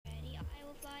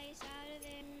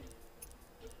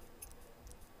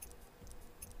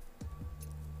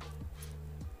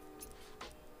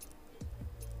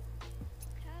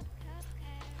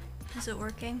Is it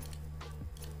working?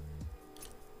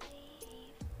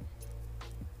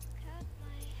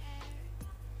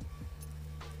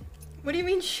 What do you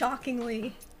mean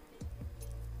shockingly?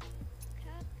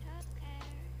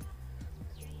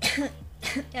 Yeah,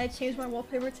 I changed my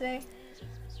wallpaper today.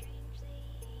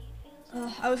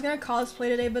 I was gonna cosplay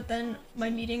today, but then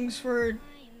my meetings were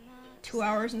 2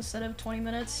 hours instead of 20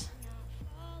 minutes.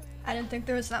 I didn't think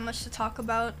there was that much to talk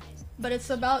about, but it's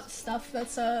about stuff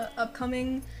that's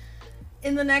upcoming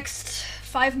in the next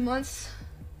 5 months,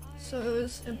 so it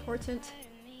was important.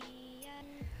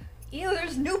 Ew,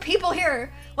 there's new people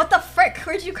here! What the frick?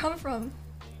 Where'd you come from?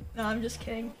 No, I'm just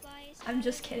kidding. I'm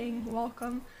just kidding.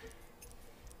 Welcome.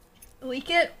 Leak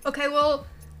it? Okay, well,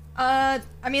 I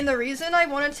mean, the reason I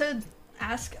wanted to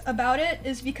ask about it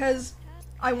is because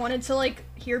I wanted to, like,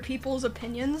 hear people's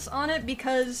opinions on it,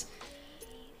 because,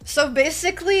 so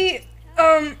basically,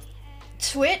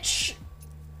 Twitch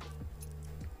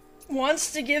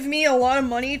wants to give me a lot of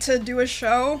money to do a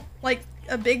show, like,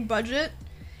 a big budget,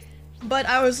 but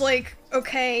I was like,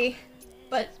 okay,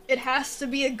 but it has to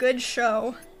be a good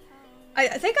show.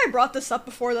 I think I brought this up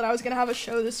before, that I was gonna have a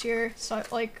show this year, so,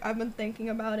 like, I've been thinking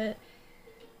about it.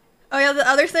 Oh yeah, the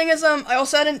other thing is, I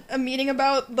also had a meeting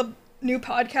about the new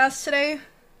podcast today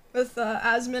with,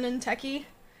 Asmin and Techie.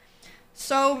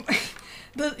 So,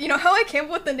 you know how I came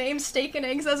up with the name Steak and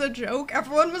Eggs as a joke?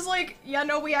 Everyone was like, yeah,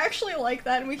 no, we actually like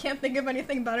that, and we can't think of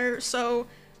anything better, so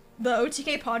the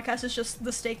OTK podcast is just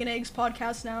the Steak and Eggs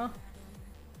podcast now.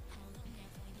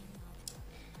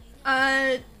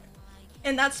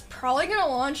 And that's probably gonna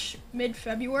launch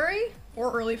mid-February,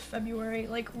 or early February.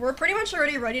 Like, we're pretty much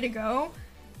already ready to go.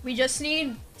 We just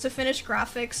need to finish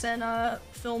graphics and,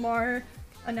 film our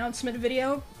announcement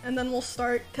video, and then we'll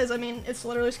start, because, I mean, it's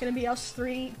literally just gonna be us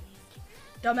three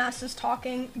dumbasses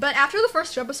talking. But after the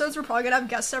first two episodes, we're probably gonna have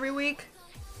guests every week,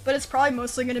 but it's probably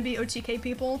mostly gonna be OTK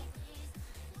people.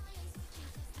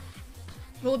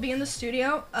 Will it be in the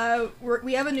studio?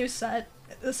 We have a new set.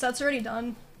 The set's already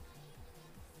done.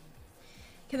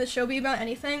 Can the show be about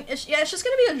anything? Yeah, it's just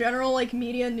gonna be a general, like,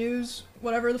 media, news,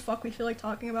 whatever the fuck we feel like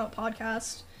talking about,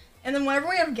 podcast. And then whenever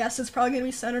we have guests, it's probably gonna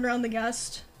be centered around the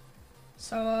guest.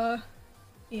 So,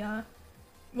 yeah.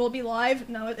 Will it be live?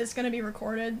 No, it's gonna be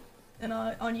recorded and,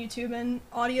 on YouTube and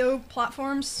audio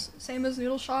platforms, same as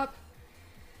Noodle Shop.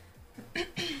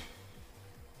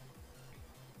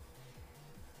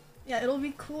 Yeah, it'll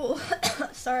be cool.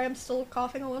 Sorry, I'm still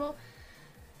coughing a little.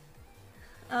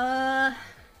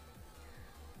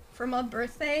 For my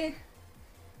birthday,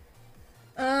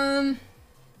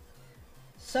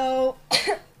 so,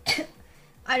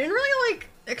 I didn't really, like,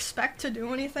 expect to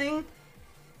do anything,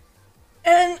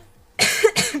 and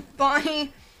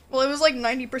Bonnie, well, it was like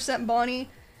 90% Bonnie,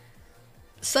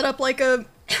 set up, like, a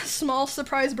small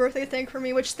surprise birthday thing for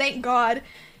me, which, thank God.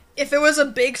 If it was a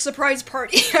big surprise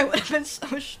party, I would have been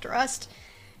so stressed.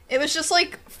 It was just,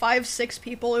 like, 5-6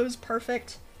 people, it was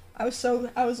perfect. I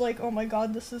was like, oh my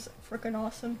god, this is freaking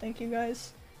awesome, thank you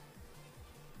guys.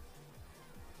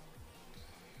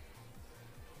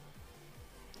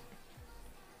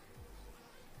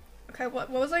 Okay,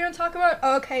 what was I gonna talk about?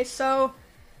 Oh, okay, so,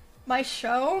 my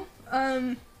show,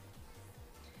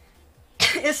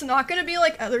 it's not gonna be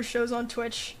like other shows on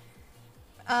Twitch.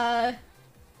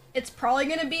 It's probably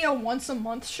gonna be a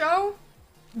once-a-month show,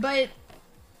 but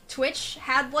Twitch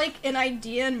had, like, an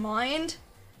idea in mind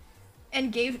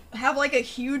and have like a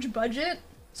huge budget.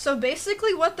 So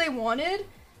basically what they wanted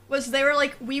was, they were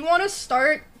like, we want to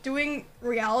start doing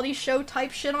reality show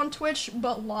type shit on Twitch,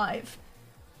 but live.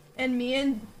 And me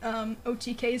and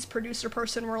OTK's producer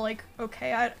person were like,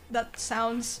 okay, that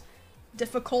sounds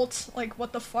difficult, like,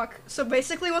 what the fuck. So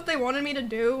basically what they wanted me to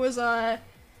do was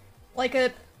like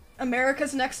a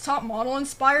America's Next Top Model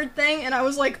inspired thing, and I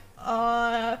was like,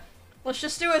 let's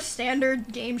just do a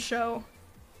standard game show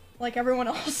like everyone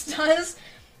else does.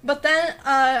 But then,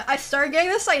 I started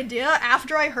getting this idea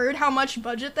after I heard how much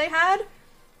budget they had,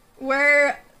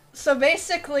 so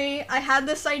basically, I had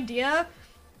this idea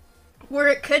where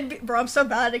it could be, bro, I'm so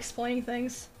bad at explaining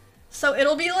things. So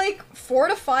it'll be like 4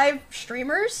 to 5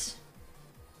 streamers,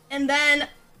 and then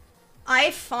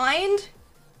I find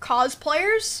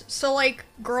cosplayers, so like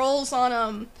girls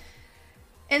on,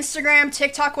 Instagram,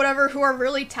 TikTok, whatever, who are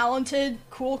really talented,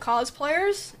 cool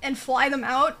cosplayers, and fly them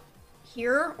out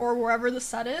here or wherever the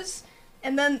set is,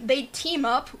 and then they team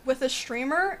up with a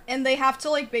streamer, and they have to,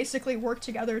 like, basically work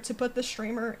together to put the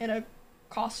streamer in a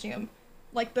costume.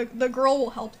 Like, the girl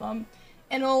will help them,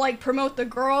 and it'll, like, promote the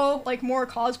girl, like, more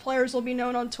cosplayers will be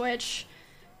known on Twitch,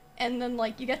 and then,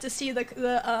 like, you get to see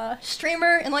the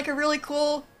streamer in, like, a really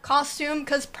cool costume,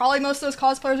 because probably most of those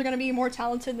cosplayers are gonna be more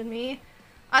talented than me.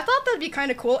 I thought that'd be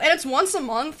kind of cool, and it's once a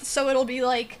month, so it'll be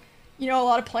like, you know, a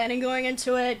lot of planning going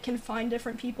into it, can find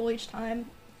different people each time.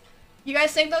 You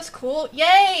guys think that's cool?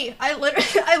 Yay! I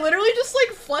literally just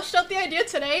like fleshed out the idea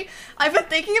today. I've been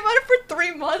thinking about it for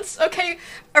 3 months. Okay,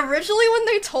 originally when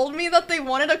they told me that they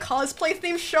wanted a cosplay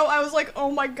themed show, I was like, oh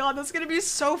my god, that's gonna be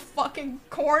so fucking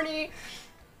corny.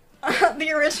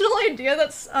 The original idea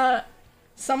that's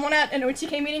someone at an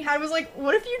OTK meeting had was like,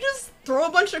 what if you just throw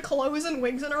a bunch of clothes and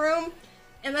wigs in a room,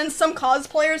 and then some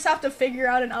cosplayers have to figure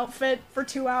out an outfit for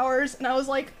 2 hours? And I was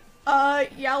like,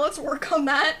 yeah, let's work on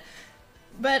that.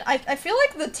 But I feel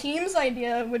like the team's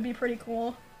idea would be pretty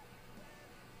cool.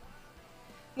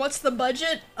 What's the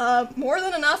budget? More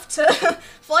than enough to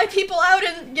fly people out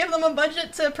and give them a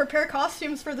budget to prepare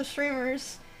costumes for the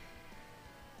streamers.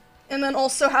 And then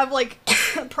also have, like,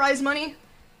 prize money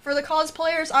for the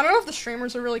cosplayers. I don't know if the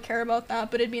streamers would really care about that,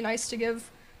 but it'd be nice to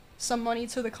give some money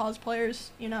to the cosplayers,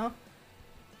 you know?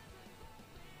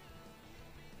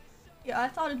 Yeah, I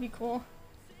thought it'd be cool.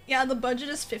 Yeah, the budget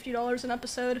is $50 an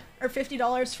episode, or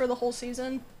 $50 for the whole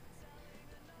season.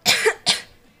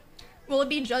 Will it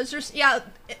be judged or... Yeah,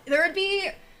 there would be...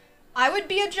 I would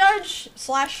be a judge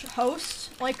slash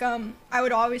host. Like, I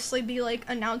would obviously be, like,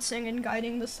 announcing and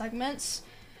guiding the segments.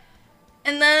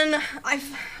 And then,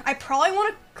 I probably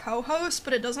want to co-host,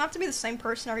 but it doesn't have to be the same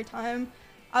person every time.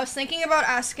 I was thinking about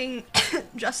asking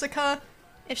Jessica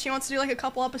if she wants to do, like, a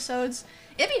couple episodes.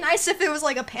 It'd be nice if it was,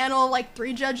 like, a panel of, like,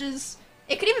 3 judges.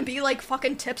 It could even be, like,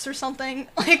 fucking tips or something.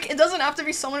 Like, it doesn't have to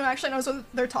be someone who actually knows what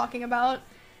they're talking about.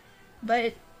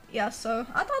 But, yeah, so,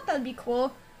 I thought that'd be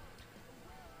cool.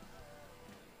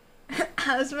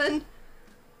 Hasman?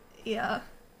 Yeah.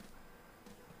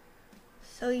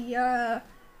 So, yeah.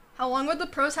 How long would the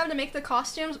pros have to make the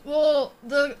costumes? Well,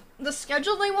 the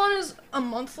schedule they want is a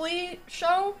monthly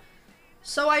show.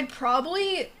 So, I'd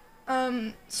probably,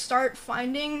 start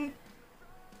finding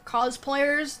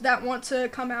cosplayers that want to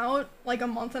come out like a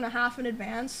month and a half in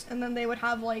advance, and then they would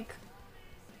have like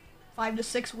 5 to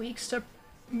 6 weeks to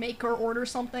make or order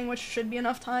something, which should be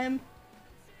enough time.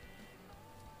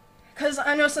 Because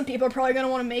I know some people are probably going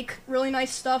to want to make really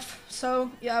nice stuff,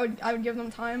 so yeah, I would give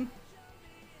them time.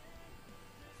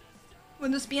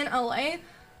 Would this be in LA?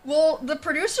 Well, the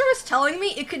producer was telling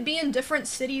me it could be in different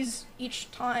cities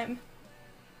each time.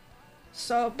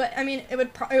 So, but I mean, it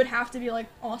would have to be like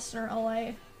Austin or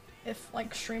LA. If,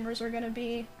 like, streamers are gonna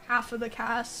be half of the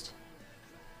cast.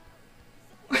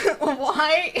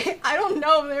 Why? I don't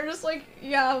know, they're just like,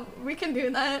 yeah, we can do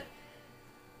that.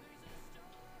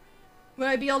 Would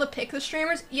I be able to pick the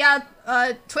streamers? Yeah,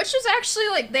 Twitch is actually,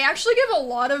 like, they actually give a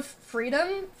lot of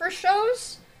freedom for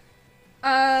shows.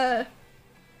 They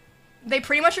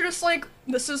pretty much are just like,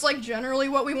 this is, like, generally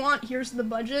what we want, here's the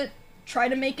budget, try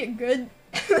to make it good,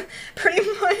 pretty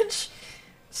much.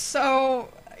 So,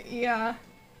 yeah.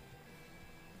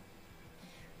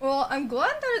 Well, I'm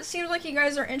glad that it seems like you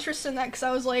guys are interested in that, because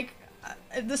I was like,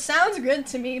 this sounds good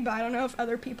to me, but I don't know if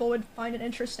other people would find it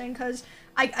interesting, because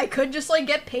I could just, like,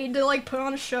 get paid to, like, put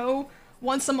on a show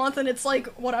once a month, and it's, like,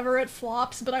 whatever, it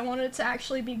flops, but I wanted it to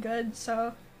actually be good,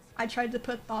 so I tried to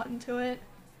put thought into it.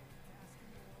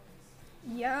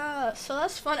 Yeah, so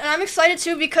that's fun, and I'm excited,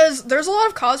 too, because there's a lot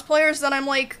of cosplayers that I'm,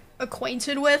 like,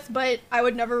 acquainted with, but I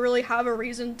would never really have a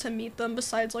reason to meet them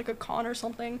besides, like, a con or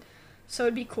something. So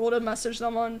it'd be cool to message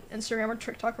them on Instagram or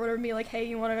TikTok or whatever and be like, hey,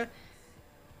 you wanna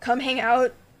come hang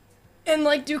out and,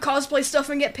 like, do cosplay stuff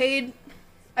and get paid?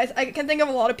 I can think of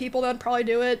a lot of people that'd probably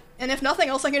do it. And if nothing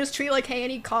else, I can just tweet, like, hey,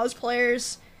 any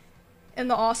cosplayers in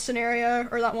the Austin area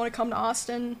or that want to come to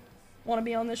Austin, want to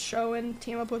be on this show and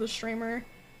team up with a streamer.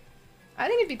 I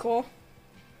think it'd be cool.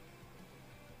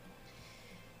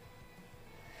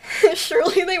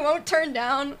 Surely they won't turn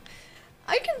down.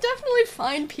 I can definitely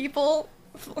find people.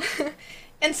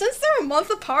 And since they're a month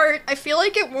apart, I feel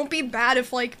like it won't be bad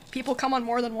if, like, people come on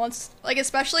more than once. Like,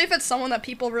 especially if it's someone that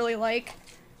people really like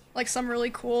some really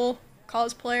cool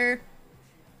cosplayer.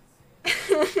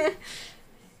 I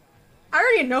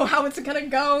already know how it's gonna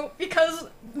go, because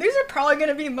these are probably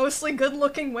gonna be mostly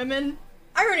good-looking women.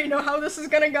 I already know how this is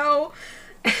gonna go.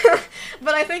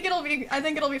 But I think it'll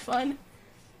be fun.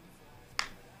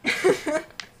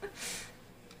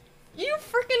 You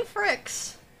frickin'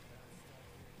 fricks.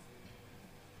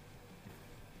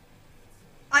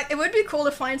 It would be cool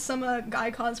to find some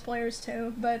guy cosplayers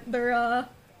too, but they're a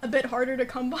bit harder to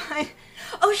come by.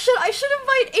 Oh shit, I should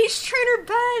invite Ace Trainer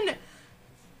Ben!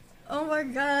 Oh my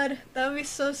god, that would be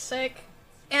so sick.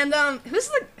 And who's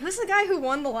the guy who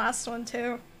won the last one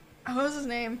too? Oh, what was his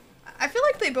name? I feel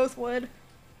like they both would.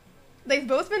 They've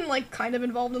both been, like, kind of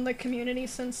involved in the community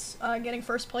since getting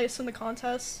first place in the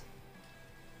contest.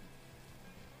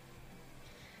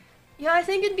 Yeah, I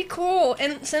think it'd be cool.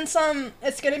 And since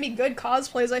it's gonna be good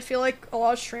cosplays, I feel like a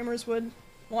lot of streamers would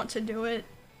want to do it.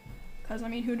 Cause I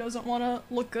mean, who doesn't want to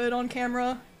look good on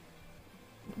camera?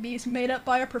 Be made up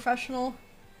by a professional.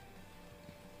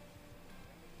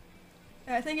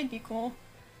 Yeah, I think it'd be cool.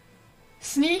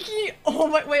 Sneaky? Oh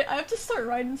my, wait, I have to start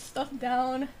writing stuff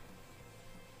down.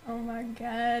 Oh my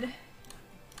god.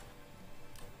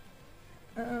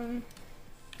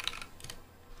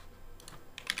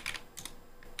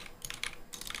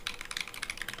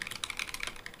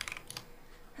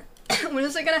 When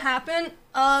is it gonna happen?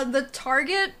 The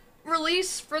target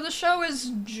release for the show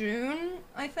is June,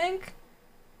 I think.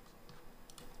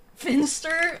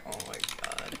 Finster? Oh my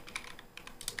god.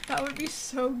 That would be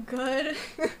so good.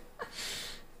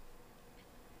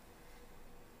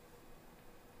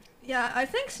 Yeah, I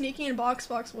think Sneaky and Box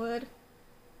would.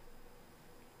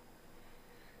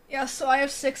 Yeah, so I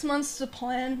have 6 months to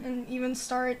plan and even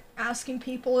start asking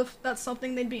people if that's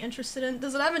something they'd be interested in.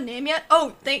 Does it have a name yet?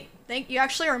 Oh, thank you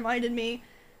actually reminded me.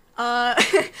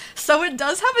 So it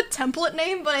does have a template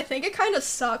name, but I think it kind of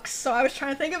sucks, so I was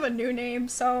trying to think of a new name,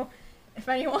 so if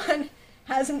anyone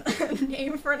has a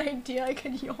name for an idea, I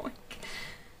could yoink.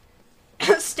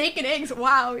 Steak and Eggs,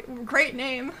 wow, great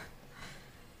name.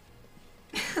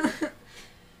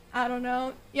 I don't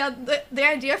know. Yeah, the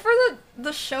idea for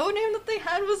the show name that they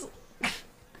had was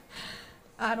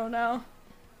I don't know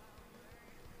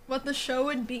what the show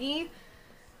would be.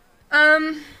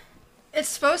 It's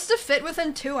supposed to fit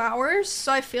within 2 hours,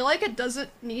 so I feel like it doesn't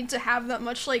need to have that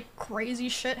much like crazy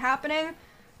shit happening.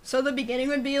 So the beginning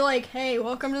would be like, hey,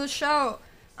 welcome to the show.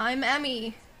 I'm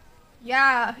Emmy.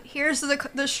 Yeah, here's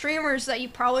the streamers that you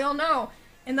probably all know.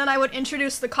 And then I would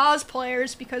introduce the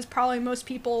cosplayers, because probably most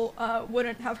people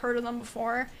wouldn't have heard of them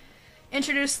before.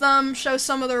 Introduce them, show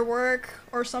some of their work,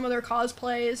 or some of their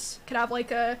cosplays. Could have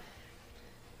like a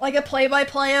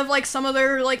play-by-play of like some of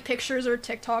their like pictures or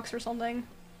TikToks or something.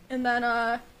 And then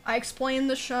I explain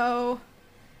the show.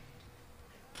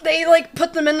 They like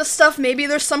put them into stuff, maybe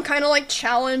there's some kind of like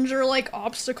challenge or like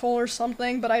obstacle or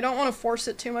something, but I don't want to force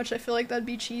it too much, I feel like that'd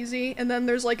be cheesy. And then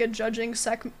there's like a judging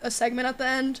segment at the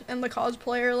end, and the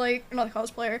cosplayer, like, not the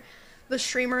cosplayer, the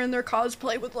streamer in their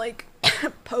cosplay would like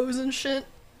pose and shit.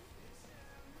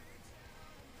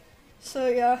 So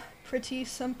yeah, pretty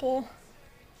simple.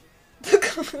 The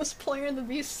cosplayer and the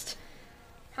beast.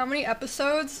 How many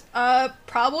episodes?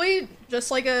 Probably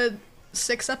just like a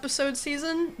 6-episode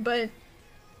season, but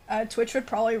Twitch would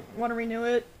probably want to renew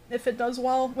it if it does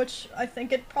well, which I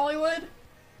think it probably would.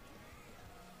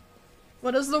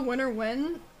 What does the winner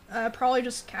win? Probably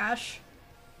just cash.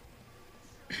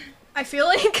 I feel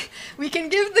like we can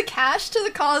give the cash to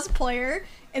the cosplayer,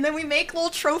 and then we make little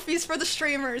trophies for the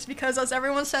streamers, because as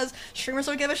everyone says, streamers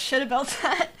don't give a shit about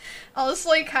that. I'll just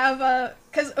like have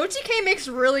cause OTK makes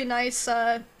really nice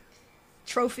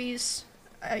trophies.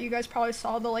 You guys probably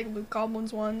saw the like Loot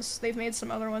Goblins ones. They've made some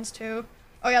other ones too.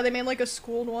 Oh yeah, they made like a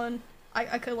schooled one.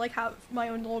 I could like have my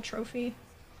own little trophy.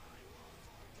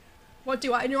 What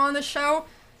do I do on the show?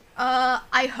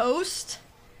 I host,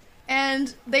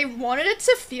 and they wanted it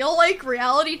to feel like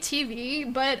reality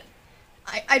TV, but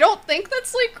I don't think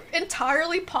that's like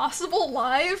entirely possible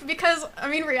live, because I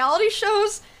mean reality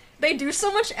shows, they do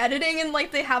so much editing and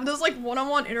like they have those like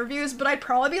one-on-one interviews, but I'd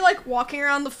probably be like walking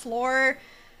around the floor,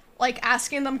 like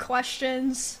asking them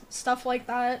questions, stuff like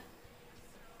that.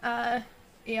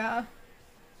 Yeah.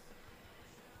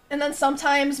 And then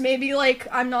sometimes maybe like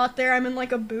I'm not there, I'm in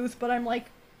like a booth, but I'm like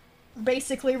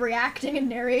basically reacting and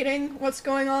narrating what's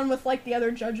going on with like the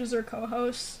other judges or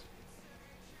co-hosts.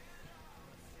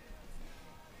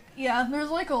 Yeah, there's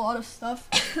like a lot of stuff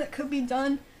that could be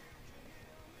done.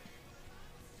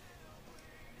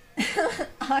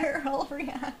 IRL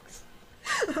reacts.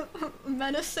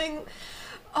 Menacing.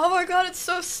 Oh my god, it's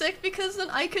so sick, because then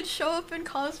I could show up in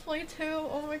cosplay too.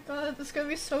 Oh my god, this is gonna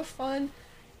be so fun.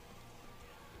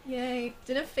 Yay.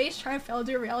 Didn't Face try and fail to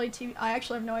do a reality TV? I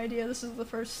actually have no idea. This is the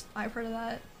first I've heard of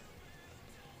that.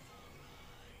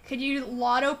 Could you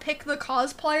lotto pick the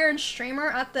cosplayer and streamer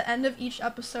at the end of each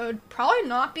episode? Probably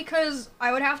not, because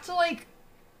I would have to like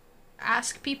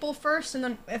ask people first, and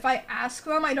then if I ask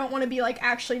them, I don't want to be like,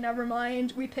 actually never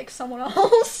mind, we pick someone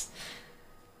else.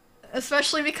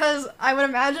 Especially because I would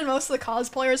imagine most of the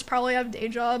cosplayers probably have day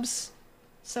jobs,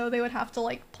 so they would have to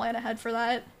like plan ahead for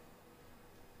that.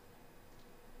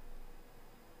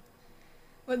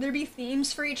 Would there be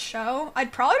themes for each show?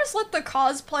 I'd probably just let the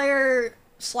cosplayer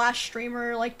 /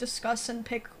 streamer like discuss and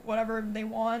pick whatever they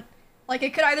want. Like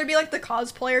it could either be like the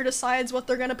cosplayer decides what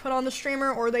they're gonna put on the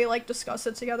streamer, or they like discuss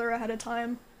it together ahead of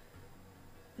time.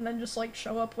 And then just like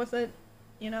show up with it,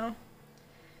 you know?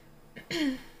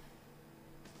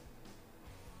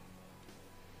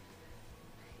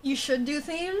 You should do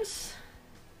themes.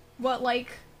 What,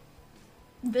 like,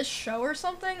 this show or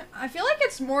something? I feel like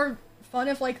it's more fun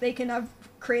if, like, they can have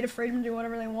creative freedom to do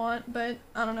whatever they want, but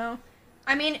I don't know.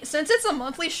 I mean, since it's a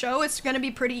monthly show, it's gonna be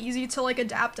pretty easy to, like,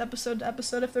 adapt episode to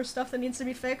episode if there's stuff that needs to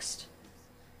be fixed.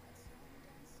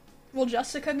 Will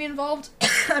Jessica be involved?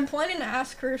 I'm planning to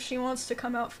ask her if she wants to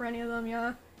come out for any of them,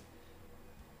 yeah.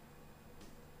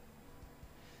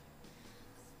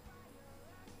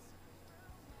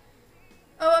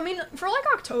 Oh, I mean, for like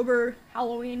October,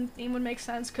 Halloween theme would make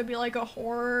sense. Could be like a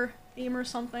horror theme or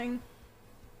something.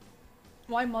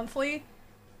 Why monthly?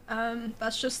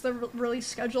 That's just the release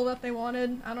schedule that they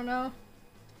wanted. I don't know.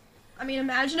 I mean,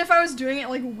 imagine if I was doing it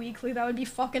like weekly. That would be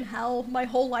fucking hell. My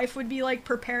whole life would be like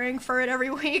preparing for it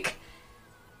every week.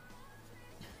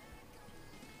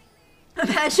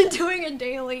 Imagine doing it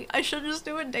daily. I should just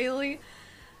do it daily.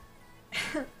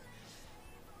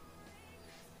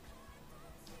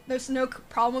 There's no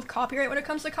problem with copyright when it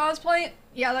comes to cosplay?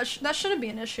 Yeah, that shouldn't be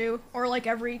an issue. Or like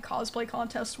every cosplay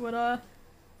contest would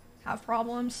have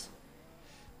problems.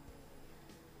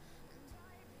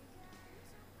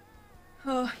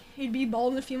 Oh, he'd be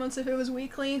bald in a few months if it was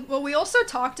weekly. Well, we also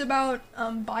talked about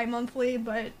bi-monthly,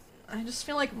 but I just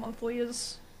feel like monthly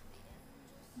is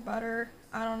better.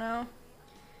 I don't know.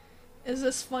 Is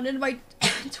this funded by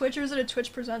Twitch or is it a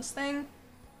Twitch Presents thing?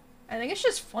 I think it's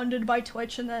just funded by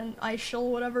Twitch and then I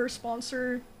shill whatever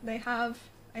sponsor they have,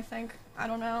 I think. I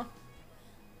don't know.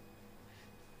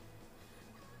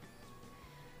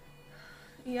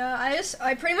 Yeah,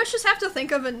 I pretty much just have to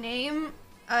think of a name.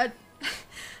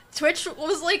 Twitch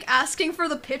was like asking for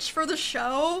the pitch for the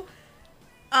show,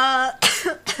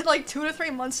 like 2 to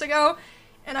 3 months ago,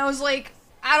 and I was like,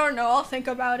 I don't know, I'll think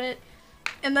about it.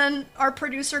 And then our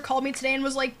producer called me today and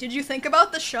was like, did you think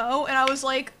about the show? And I was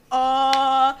like,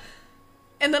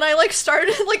 and then I like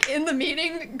started like in the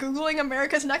meeting Googling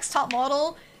America's Next Top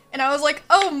Model, and I was like,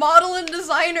 oh, model and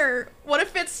designer. What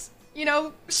if it's, you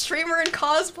know, streamer and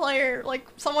cosplayer, like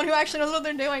someone who actually knows what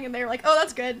they're doing? And they were like, oh,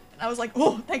 that's good. And I was like,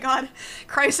 oh, thank God,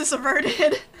 crisis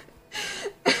averted.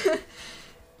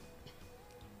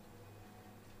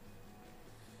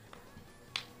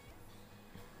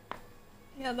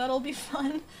 Yeah, that'll be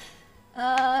fun.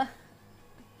 Yeah,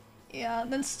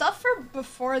 then stuff for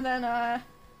before then, I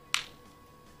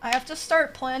have to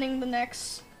start planning the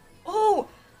next... Oh!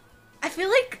 I feel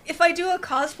like if I do a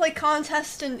cosplay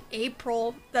contest in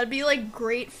April, that'd be, like,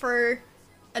 great for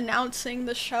announcing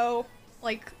the show,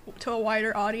 like, to a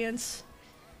wider audience.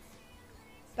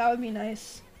 That would be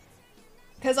nice.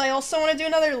 Because I also want to do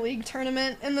another League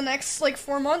tournament in the next, like,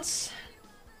 4 months.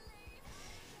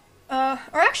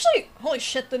 Or actually, holy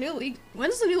shit, the new League... When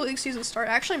does the new League season start?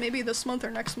 Actually, maybe this month or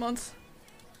next month.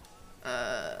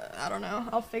 I don't know.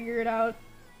 I'll figure it out.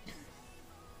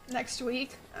 Next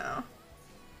week? Oh.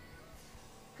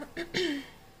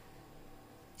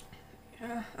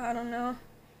 Yeah, I don't know.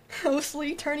 Host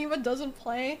League tourney but doesn't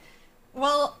play?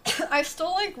 Well, I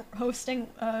still like hosting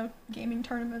gaming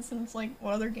tournaments, and it's like,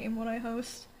 what other game would I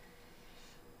host?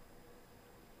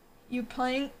 You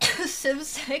playing Civ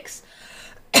 6?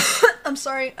 I'm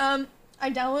sorry, I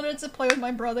downloaded it to play with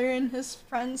my brother and his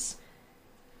friends.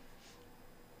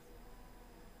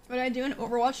 Would I do an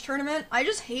Overwatch tournament? I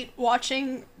just hate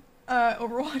watching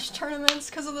Overwatch tournaments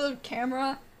because of the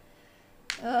camera.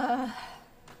 I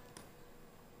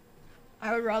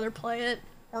would rather play it,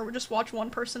 or just watch one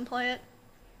person play it.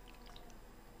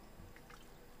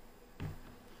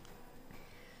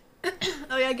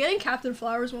 Oh yeah, getting Captain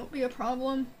Flowers won't be a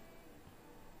problem.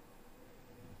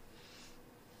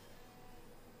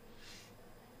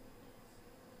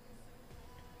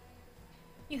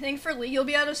 You think for League you'll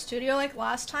be at a studio like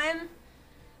last time?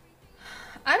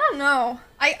 I don't know.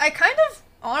 I kind of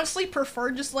honestly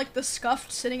prefer just like the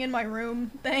scuffed sitting in my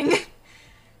room thing.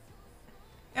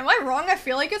 Am I wrong? I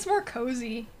feel like it's more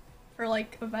cozy for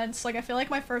like events. Like I feel like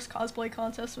my first cosplay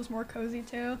contest was more cozy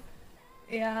too.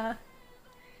 Yeah.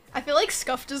 I feel like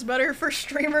scuffed is better for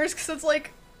streamers because it's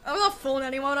like, I'm not fooling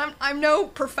anyone. I'm no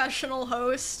professional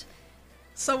host.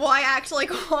 So why act like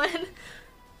one?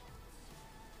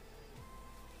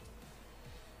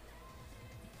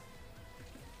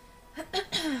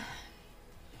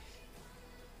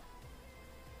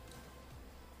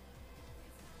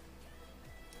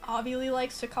 Obviously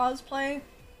likes to cosplay.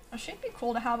 It should be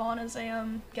cool to have on as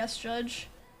a guest judge.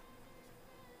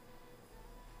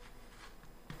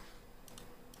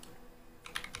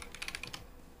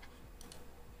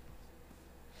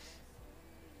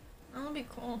 That would be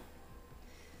cool.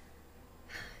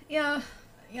 Yeah,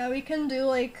 we can do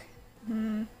like,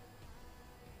 well,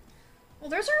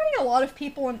 there's already a lot of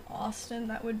people in Austin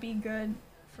that would be good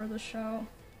for the show.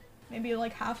 maybe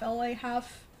like half LA,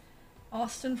 half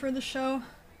Austin for the show.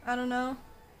 I don't know.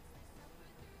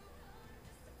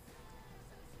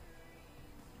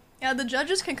 Yeah, the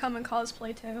judges can come and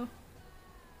cosplay too.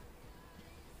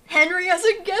 Henry as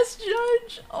a guest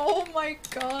judge? Oh my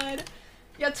god.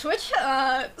 Yeah, Twitch,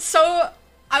 so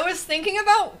I was thinking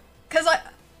about, cause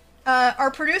our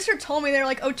producer told me, they're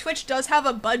like, oh, Twitch does have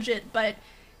a budget, but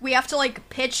we have to like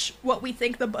pitch what we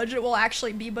think the budget will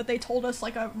actually be, but they told us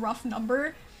like a rough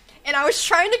number. And I was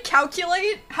trying to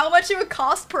calculate how much it would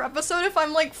cost per episode if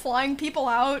I'm like flying people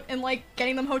out and like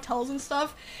getting them hotels and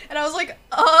stuff. And I was like,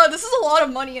 this is a lot of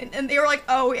money. And they were like,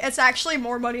 oh, it's actually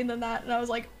more money than that. And I was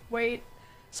like, wait,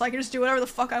 so I can just do whatever the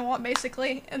fuck I want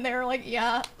basically. And they were like,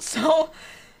 yeah. So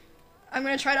I'm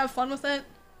gonna try to have fun with it.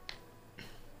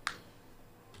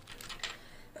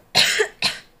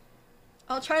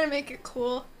 I'll try to make it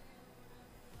cool.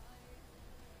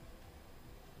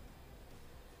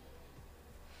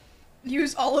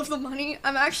 Use all of the money.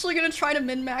 I'm actually gonna try to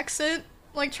min-max it,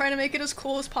 like try to make it as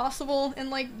cool as possible and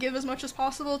like give as much as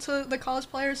possible to the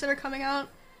cosplayers that are coming out.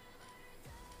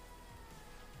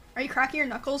 Are you cracking your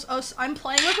knuckles? Oh, so I'm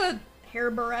playing with a hair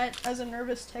barrette as a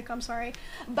nervous tick, I'm sorry.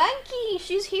 Banky,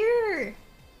 she's here!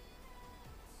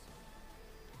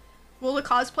 Will the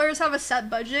cosplayers have a set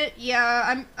budget?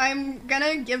 Yeah, I'm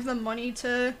gonna give them money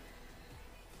to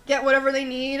get whatever they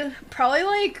need. Probably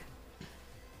like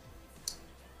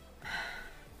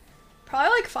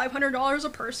 $500 a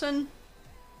person.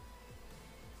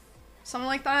 Something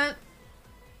like that.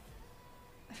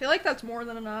 I feel like that's more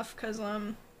than enough, cause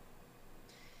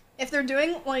if they're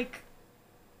doing like,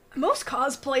 most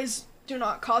cosplays do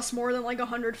not cost more than like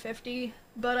 $150,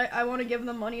 but I want to give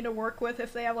them money to work with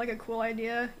if they have like a cool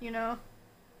idea, you know?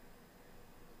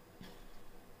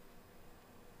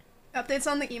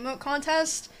 Updates on the emote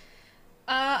contest.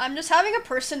 I'm just having a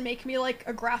person make me like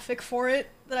a graphic for it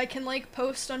that I can like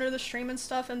post under the stream and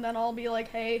stuff, and then I'll be like,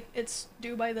 hey, it's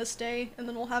due by this day, and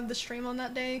then we'll have the stream on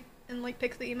that day and like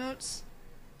pick the emotes.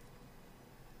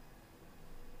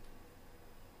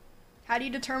 How do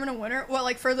you determine a winner? Well,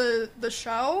 like for the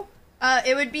show?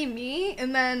 It would be me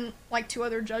and then like 2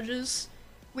 other judges.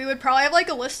 We would probably have like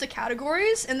a list of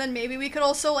categories, and then maybe we could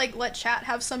also like let chat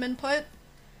have some input.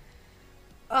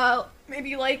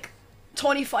 Maybe like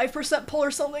 25% pull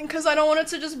or something, because I don't want it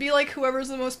to just be like whoever's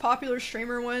the most popular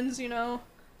streamer wins, you know?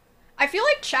 I feel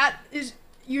like chat is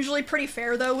usually pretty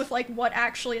fair though with like what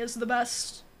actually is the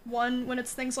best one when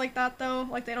it's things like that though.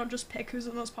 Like they don't just pick who's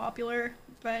the most popular,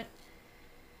 but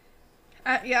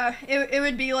yeah, it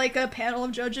would be like a panel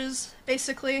of judges,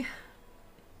 basically.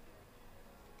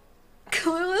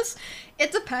 Clueless?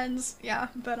 It depends, yeah,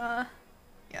 but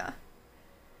yeah.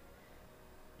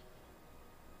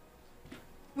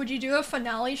 Would you do a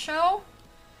finale show?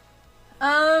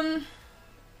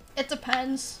 It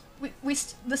depends.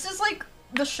 This is like,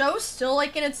 the show's still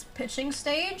like in its pitching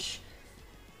stage.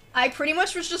 I pretty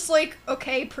much was just like,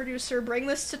 okay, producer, bring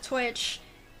this to Twitch,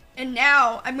 and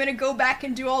now I'm gonna go back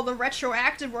and do all the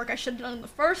retroactive work I should have done in the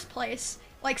first place,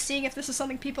 like seeing if this is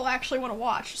something people actually want to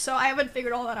watch. So I haven't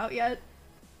figured all that out yet.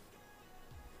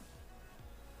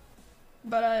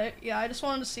 But yeah, I just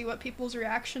wanted to see what people's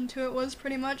reaction to it was,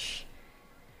 pretty much.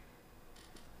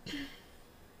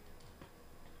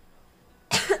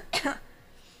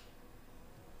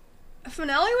 A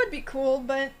finale would be cool,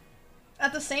 but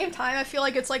at the same time, I feel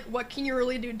like it's like, what can you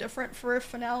really do different for a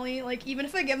finale? Like, even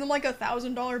if I give them like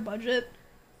 $1,000 budget,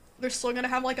 they're still gonna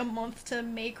have like a month to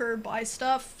make or buy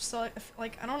stuff. So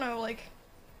like, I don't know, like,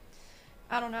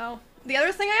 I don't know. The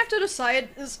other thing I have to decide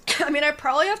is, I mean, I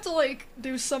probably have to like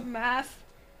do some math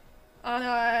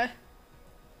on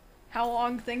how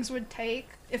long things would take,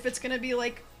 if it's gonna be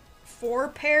like 4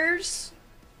 pairs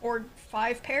or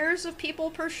 5 pairs of people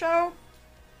per show.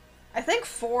 I think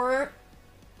 4.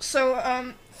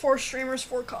 So 4 streamers,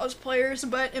 4 cosplayers,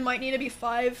 but it might need to be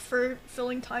 5 for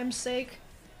filling time's sake,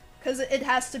 because it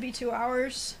has to be 2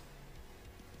 hours.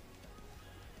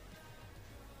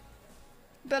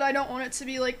 But I don't want it to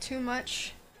be like too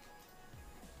much.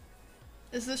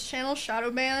 Is this channel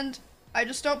shadow banned? I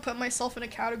just don't put myself in a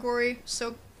category,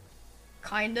 so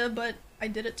kinda, but I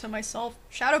did it to myself.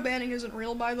 Shadow banning isn't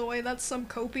real, by the way, that's some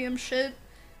copium shit.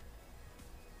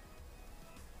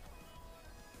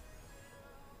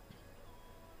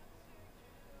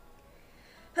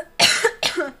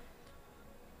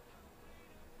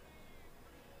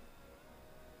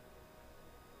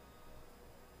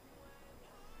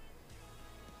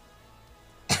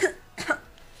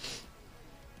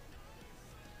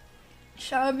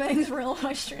 Shadow banning's real.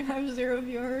 My stream has 0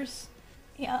 viewers.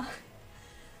 Yeah.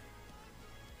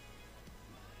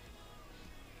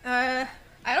 I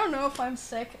don't know if I'm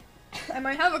sick. I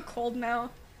might have a cold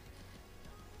now.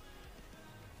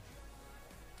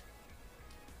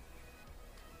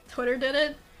 Twitter did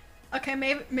it? Okay,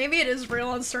 maybe it is real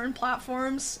on certain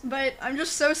platforms, but I'm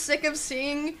just so sick of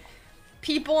seeing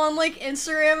people on like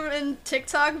Instagram and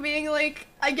TikTok being like,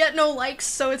 I get no likes,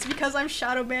 so it's because I'm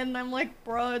shadow banned, and I'm like,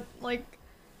 bro, like,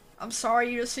 I'm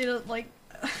sorry, you just need to, like,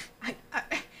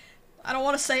 I don't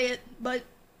want to say it, but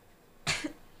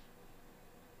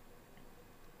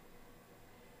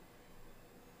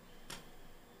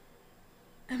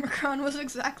Omicron was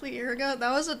exactly a year ago.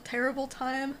 That was a terrible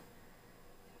time.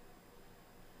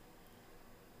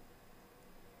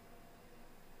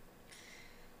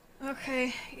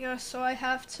 Okay, yeah, so I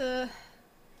have to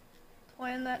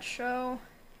plan that show.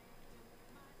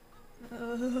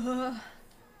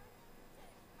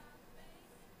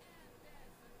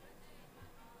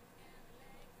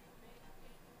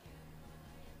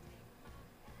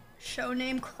 Show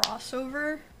name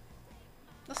crossover?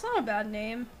 That's not a bad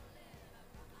name.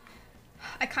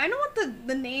 I kind of want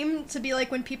the name to be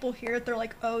like when people hear it, they're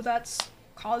like, oh, that's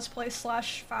cosplay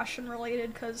 / fashion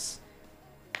related, because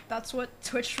that's what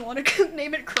Twitch wanted to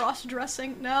name it,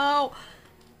 cross-dressing. No!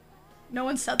 No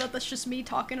one said that, that's just me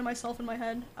talking to myself in my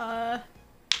head.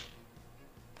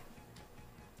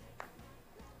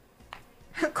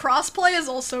 Crossplay is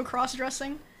also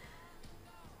cross-dressing.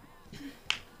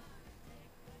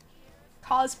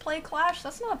 Cosplay clash?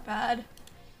 That's not bad.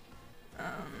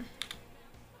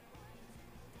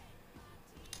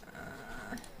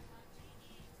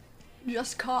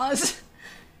 Just cause.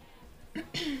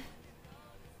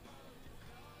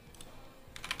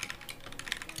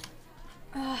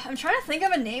 I'm trying to think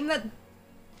of a name that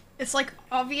it's like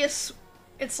obvious.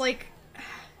 It's like,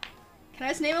 can I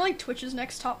just name it like Twitch's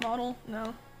Next Top Model?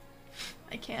 No,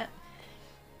 I can't.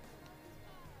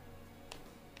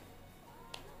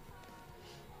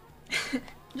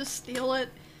 Just steal it.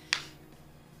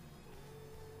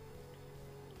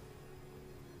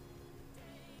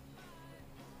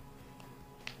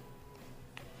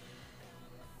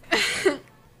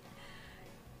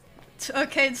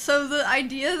 Okay, so the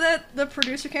idea that the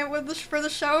producer came up with for the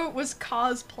show was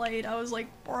cosplayed. I was like,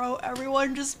 bro,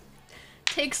 everyone just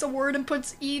takes a word and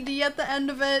puts ED at the end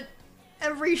of it.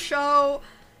 Every show.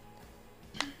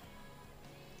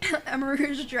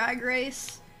 Emiru's Drag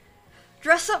Race.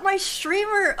 Dress up my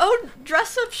streamer! Oh,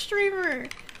 dress up streamer!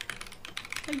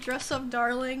 Like, dress up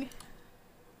darling.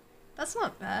 That's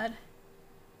not bad.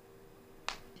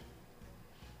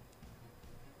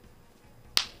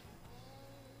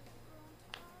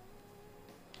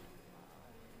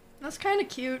 That's kind of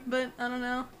cute, but I don't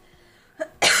know.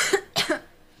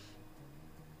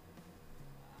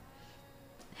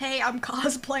 Hey, I'm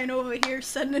cosplaying over here,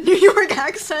 said in a New York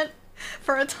accent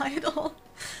for a title.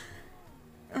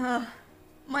 My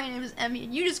name is Emmy,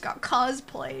 and you just got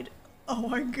cosplayed. Oh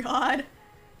my god.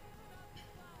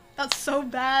 That's so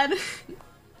bad.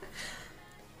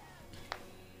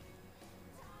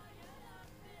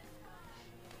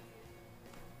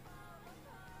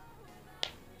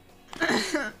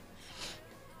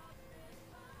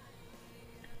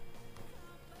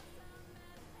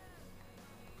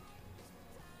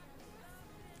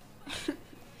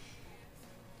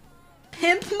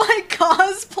 Pimp my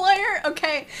cosplayer?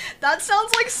 Okay, that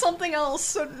sounds like something else,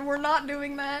 so we're not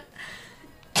doing that.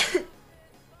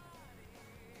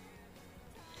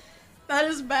 That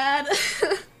is bad.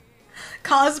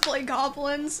 Cosplay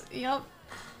goblins, yep.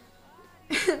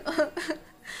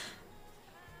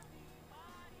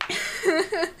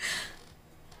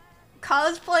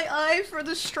 Cosplay eye for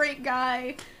the straight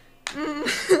guy.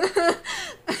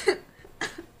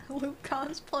 Luke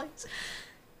cosplays.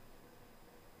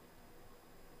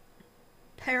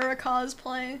 Para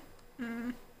cosplay.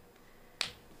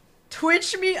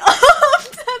 Twitch me up!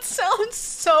 That sounds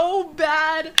so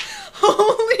bad.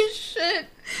 Holy shit.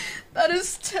 That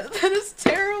is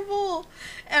terrible.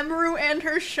 Emiru and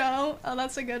her show. Oh,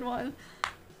 that's a good one.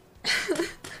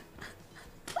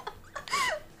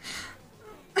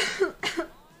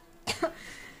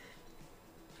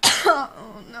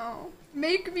 Oh no.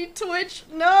 Make me Twitch.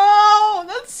 No!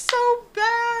 That's so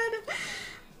bad.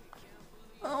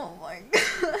 Oh my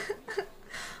god.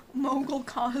 Mogul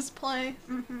cosplay.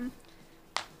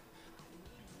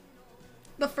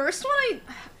 The first one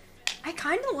I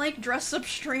kind of like dress up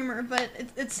streamer, but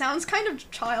it sounds kind of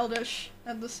childish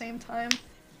at the same time.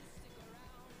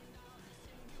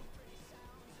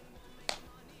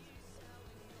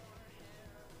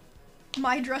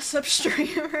 My dress up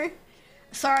streamer.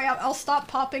 Sorry, I'll stop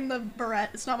popping the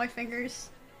barrette. It's not my fingers.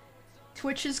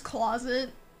 Twitch's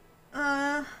closet.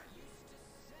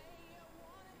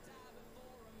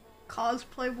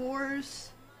 Cosplay wars.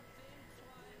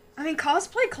 I mean,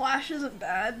 cosplay clash isn't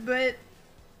bad, but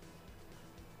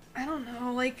I don't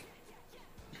know, like,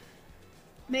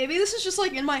 maybe this is just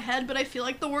like in my head, but I feel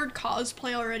like the word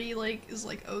cosplay already like is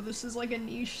like, oh, this is like a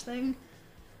niche thing.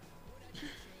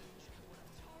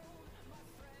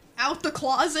 Out the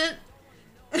closet.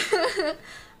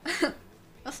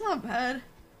 That's not bad.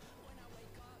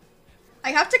 I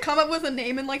have to come up with a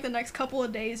name in like the next couple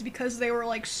of days because they were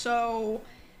like, so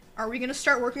are we gonna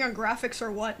start working on graphics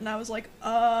or what? And I was like,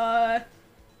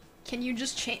 can you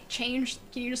just change,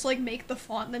 can you just like make the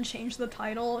font and then change the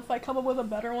title? If I come up with a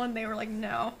better one, they were like,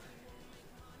 no.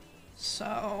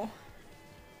 So.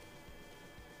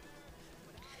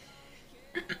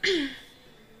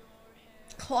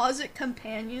 Closet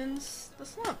companions?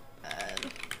 That's not bad.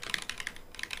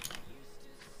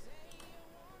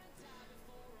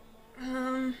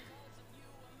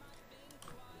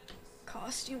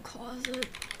 Costume closet.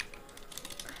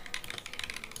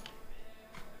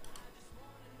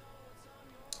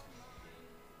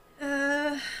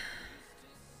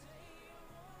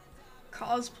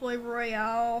 Cosplay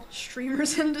Royale.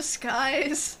 Streamers in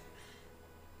disguise.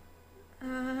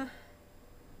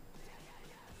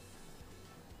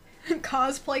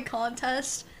 Cosplay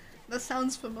contest. That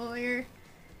sounds familiar.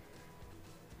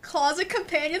 Closet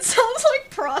companion sounds like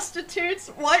prostitutes.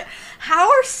 What? How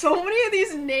are so many of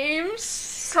these names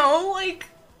so, like,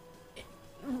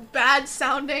 bad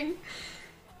sounding?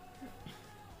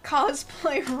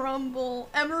 Cosplay rumble.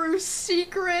 Emiru's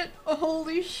secret. Oh,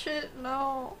 holy shit,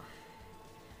 no.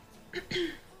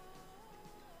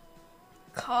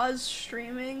 Cause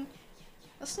streaming.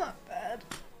 That's not bad.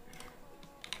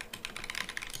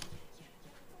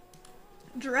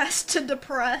 Dress to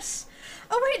depress.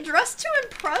 Oh wait, dress to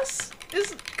impress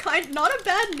is not a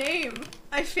bad name,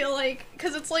 I feel like,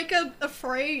 because it's like a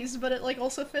phrase, but it like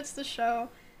also fits the show.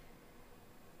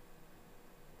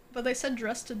 But they said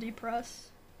dress to depress.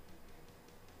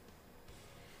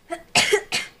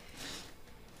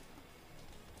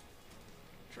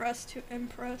 Dress to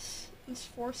impress is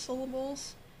 4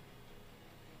 syllables.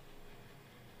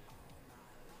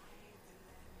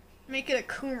 Make it a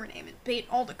Coomer name and bait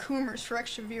all the Coomers for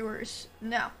extra viewers.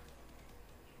 No.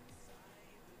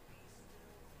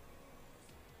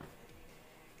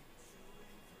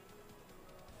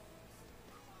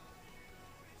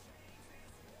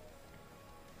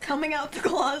 Coming out the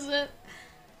closet.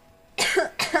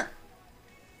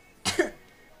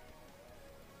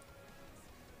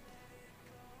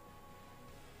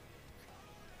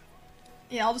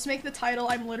 Yeah, I'll just make the title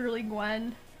I'm literally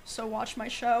Gwen, so watch my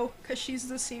show, because she's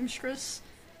the seamstress.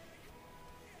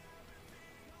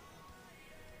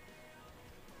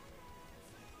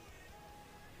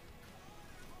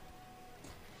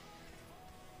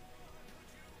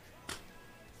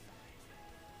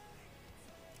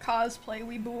 Cosplay,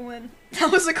 we booin'.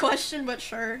 That was a question, but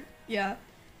sure. Yeah.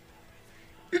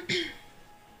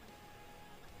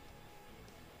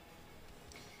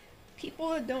 People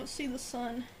that don't see the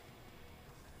sun.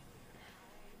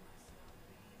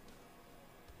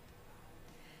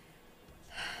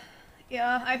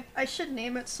 Yeah, I should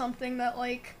name it something that,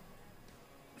 like,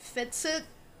 fits it.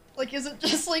 Like, isn't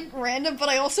just, like, random, but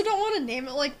I also don't want to name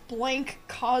it, like, blank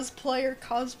cosplay or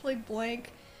cosplay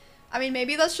blank. I mean,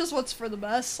 maybe that's just what's for the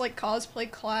best, like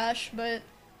cosplay clash, but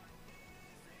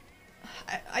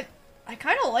I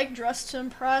kind of like dress to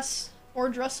impress or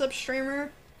dress up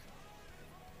streamer.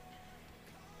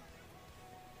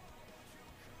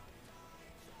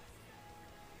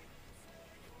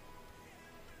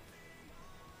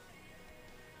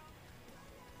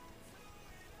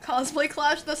 Cosplay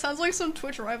clash? That sounds like some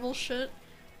Twitch rival shit.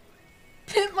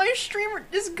 Pimp my streamer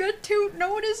is good too.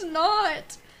 No, it is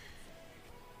not.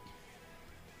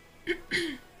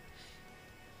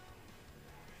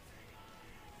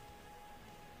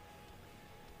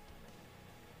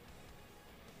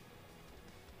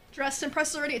 Dress to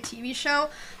Impress is already a TV show?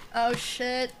 Oh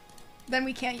shit. Then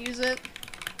we can't use it.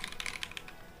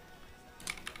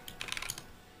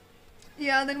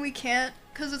 Yeah, then we can't,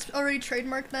 because it's already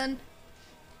trademarked then.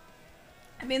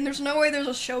 I mean, there's no way there's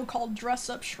a show called Dress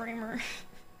Up Streamer.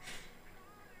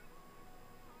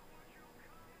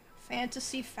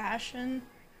 Fantasy fashion?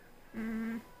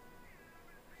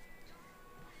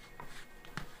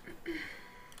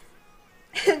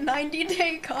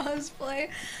 90-day cosplay.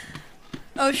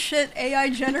 Oh shit, AI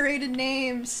generated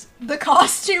names. The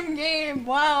costume game,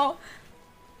 wow.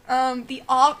 The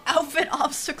outfit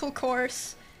obstacle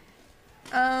course.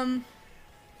 Fashion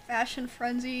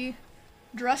frenzy.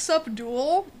 Dress up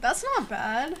duel? That's not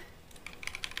bad.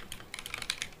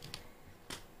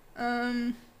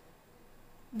 The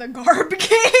garb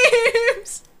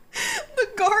games! The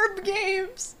garb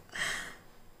games!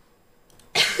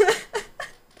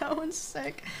 That one's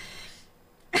sick.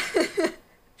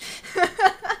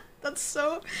 That's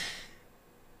so...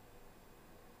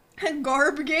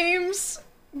 Garb games.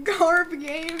 Garb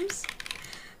games.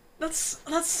 That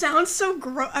sounds so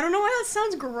gross. I don't know why that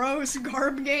sounds gross.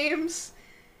 Garb games.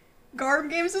 Garb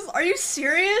games is... Are you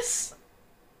serious?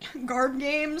 Garb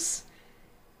games.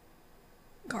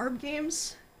 Garb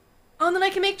games? Oh, and then I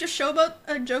can make just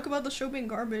a joke about the show being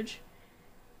garbage.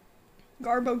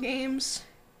 Garbo games.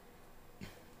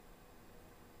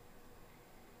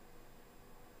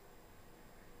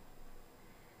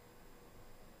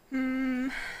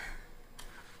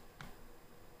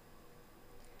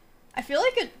 I feel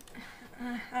like it...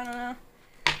 I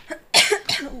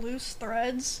don't know. Loose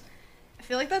threads. I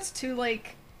feel like that's too,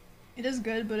 like... It is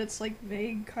good, but it's, like,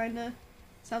 vague, kinda.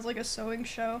 Sounds like a sewing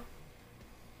show.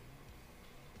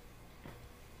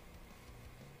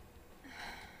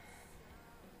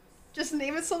 Just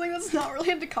name it something that's not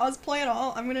related to cosplay at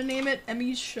all. I'm gonna name it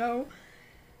Emmy's Show.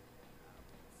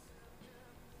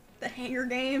 The Hanger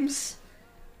Games.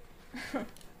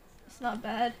 It's not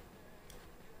bad.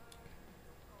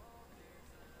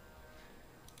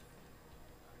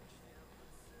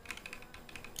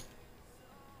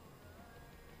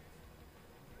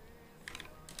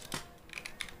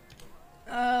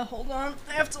 Hold on.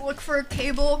 I have to look for a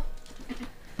cable.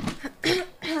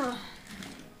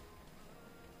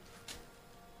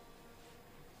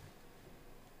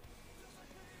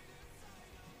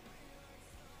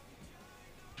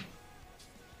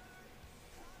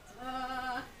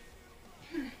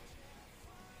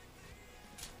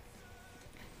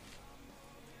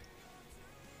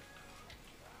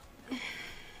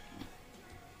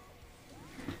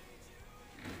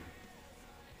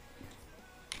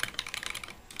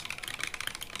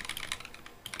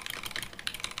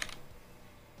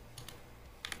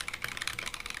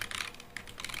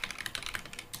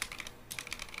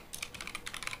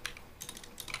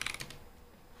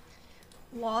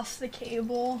 Lost the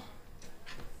cable.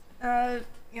 Yeah,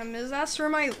 Ms. asked where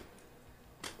my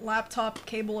laptop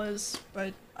cable is,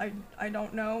 but I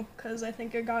don't know, because I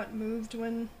think it got moved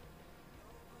when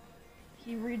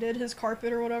he redid his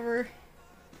carpet or whatever.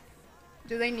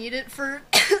 Do they need it for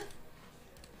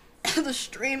the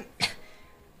stream?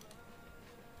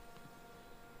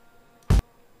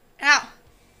 Ow!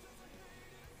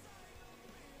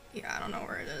 Yeah, I don't know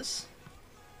where it is.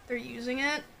 They're using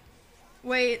it?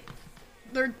 Wait,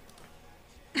 they're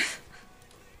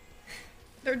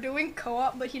they're doing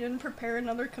co-op, but he didn't prepare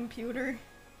another computer.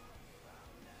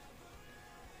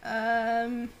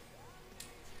 Yeah,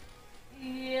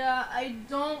 I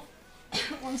don't...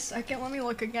 One second, let me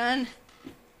look again.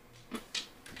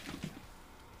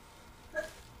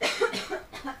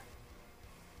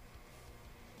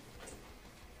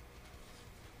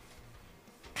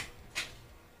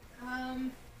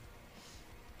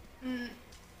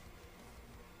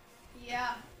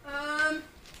 Yeah, I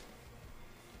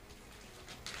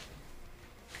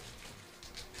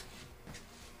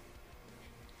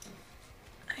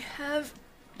have...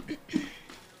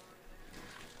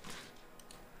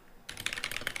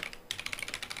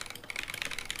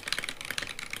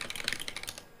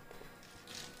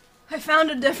 I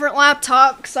found a different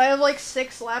laptop, because I have like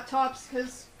 6 laptops,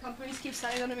 because companies keep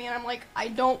sending them to me, and I'm like, I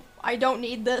don't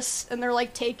need this, and they're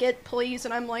like, take it, please,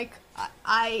 and I'm like,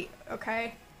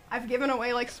 okay. I've given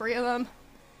away like 3 of them.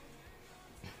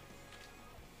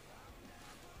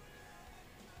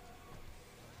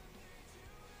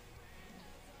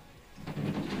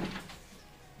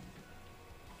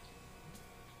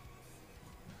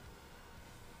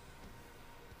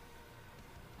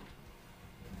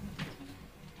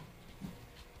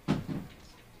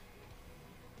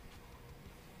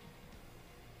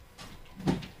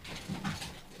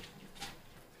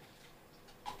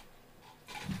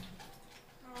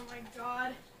 Oh my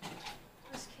god.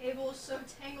 This cable is so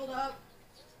tangled up.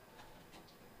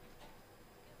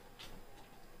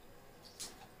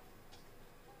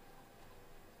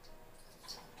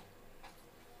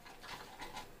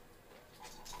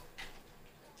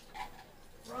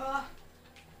 Bruh.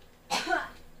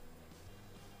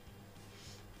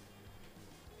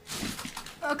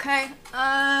 Okay,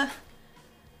 I'm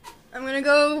gonna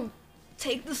go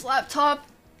take this laptop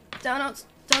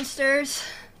downstairs.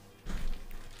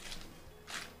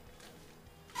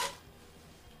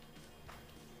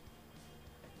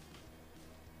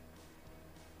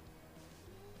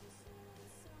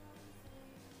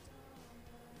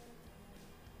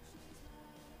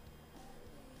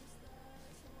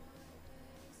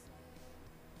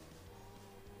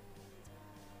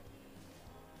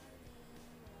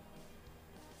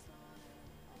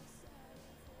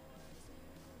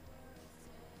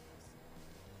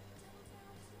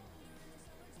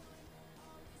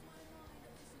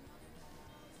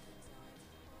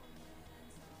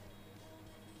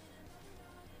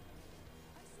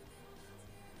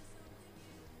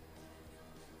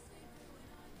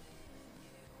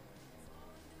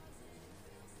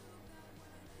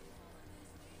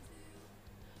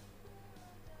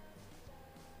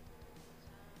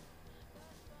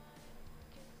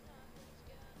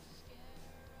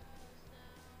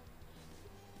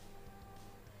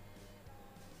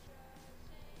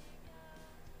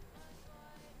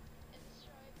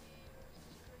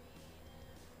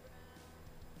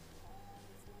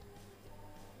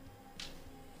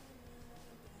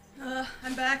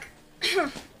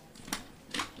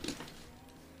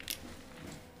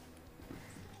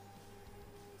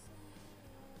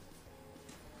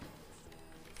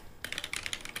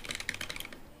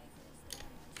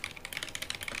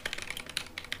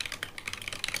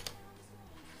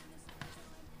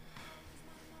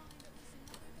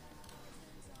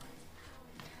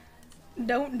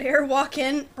 Don't dare walk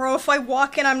in. Bro, if I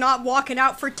walk in, I'm not walking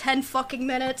out for 10 fucking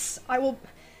minutes. I will...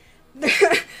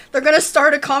 They're gonna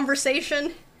start a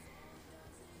conversation.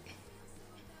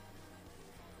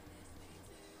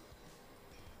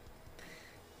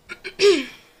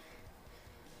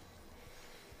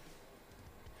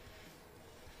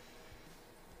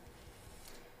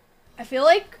 I feel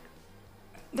like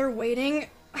they're waiting.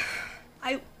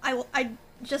 I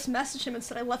just messaged him and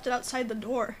said I left it outside the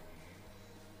door.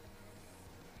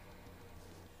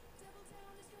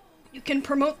 You can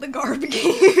promote the Garb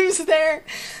games there.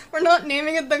 We're not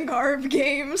naming it the Garb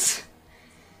games.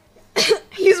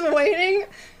 He's waiting.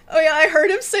 Oh yeah, I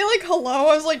heard him say like hello.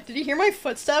 I was like, did you hear my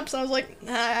footsteps? I was like,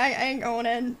 nah, I ain't going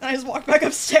in. And I just walked back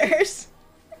upstairs.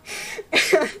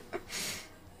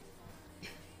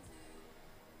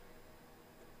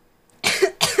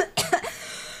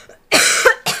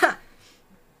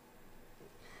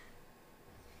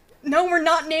 No, we're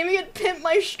not naming it Pimp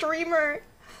My Streamer.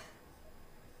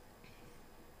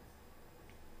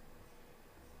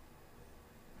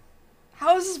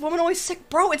 How is this woman always sick?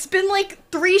 Bro, it's been like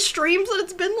 3 streams that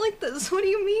it's been like this. What do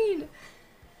you mean?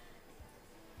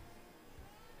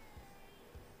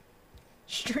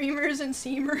 Streamers and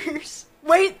seamers.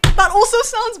 Wait, that also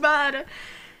sounds bad.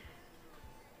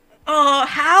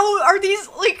 How are these,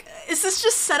 like, is this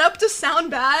just set up to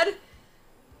sound bad?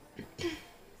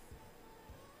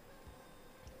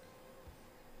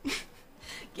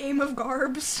 Game of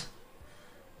Garbs.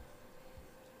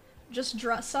 Just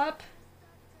dress up.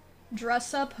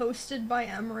 Dress up hosted by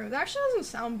Emiru. That actually doesn't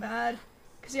sound bad.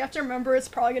 Because you have to remember it's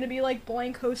probably going to be like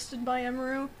blank hosted by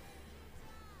Emiru.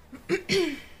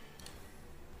 I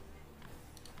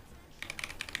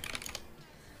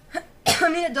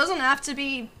mean, it doesn't have to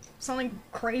be something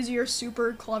crazy or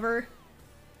super clever.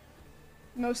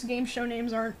 Most game show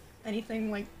names aren't anything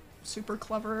like super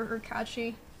clever or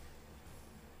catchy.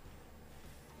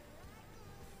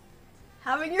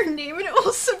 Having your name and it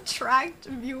will subtract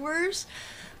viewers?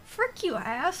 Frick you,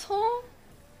 asshole.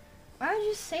 Why would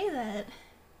you say that?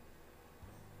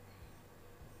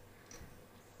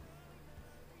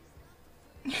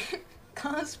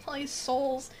 Cosplay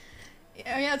Souls.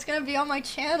 Yeah, it's gonna be on my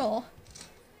channel.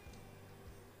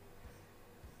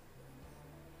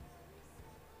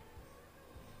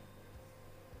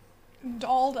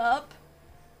 Dolled up.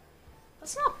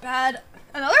 That's not bad.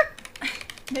 Another...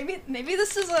 Maybe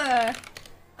this is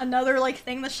another like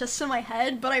thing that's just in my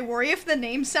head, but I worry if the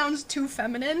name sounds too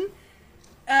feminine,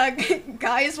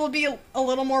 guys will be a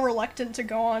little more reluctant to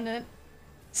go on it.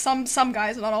 Some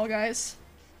guys, not all guys.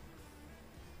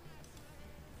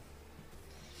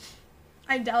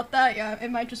 I doubt that, yeah, it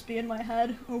might just be in my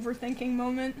head, overthinking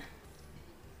moment.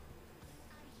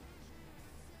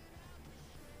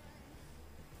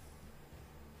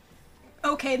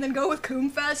 Okay, then go with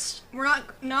Coomfest. We're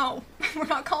not, no. We're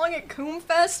not calling it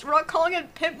Coomfest. We're not calling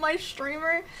it Pimp My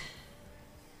Streamer.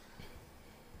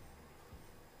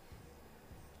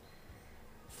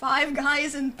 Five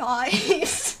guys and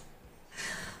thighs.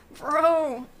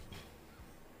 Bro.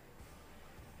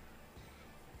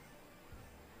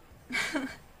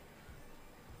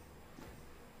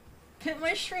 Pimp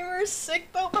My Streamer is sick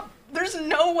though, but there's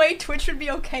no way Twitch would be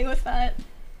okay with that.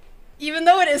 Even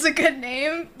though it is a good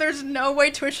name, there's no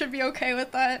way Twitch would be okay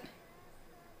with that.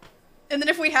 And then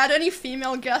if we had any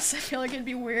female guests, I feel like it'd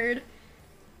be weird.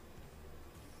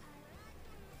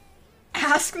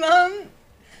 Ask them?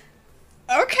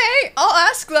 Okay, I'll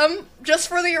ask them, just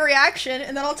for the reaction,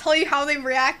 and then I'll tell you how they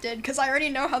reacted, because I already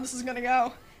know how this is gonna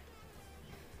go.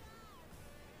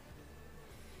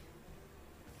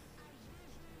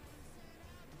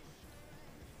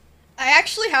 I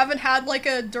actually haven't had like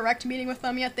a direct meeting with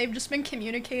them yet. They've just been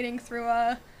communicating through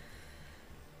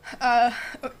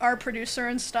our producer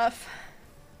and stuff.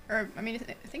 Or I mean,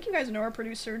 I think you guys know our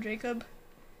producer, Jacob.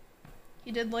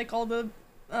 He did like all the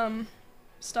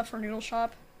stuff for Noodle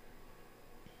Shop.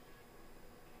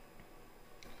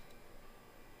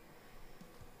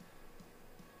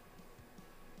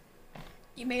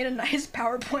 You made a nice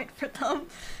PowerPoint for them.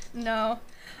 No.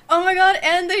 Oh my god,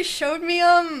 and they showed me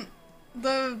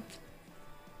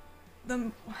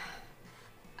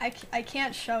I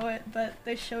can't show it, but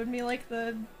they showed me like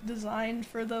the design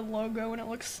for the logo and it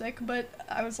looks sick, but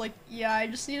I was like, yeah, I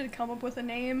just needed to come up with a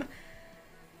name.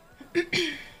 And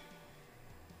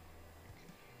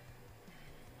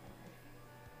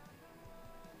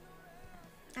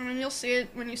then you'll see it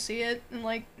when you see it in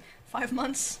like 5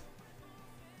 months.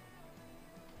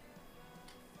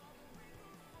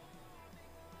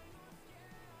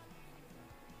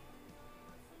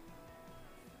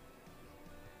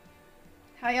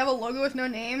 How you have a logo with no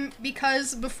name?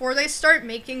 Because before they start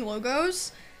making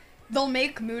logos, they'll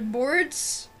make mood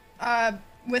boards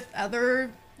with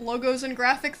other logos and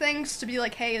graphic things to be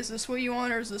like, hey, is this what you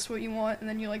want or is this what you want? And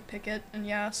then you like pick it, and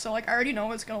yeah, so like I already know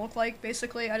what it's gonna look like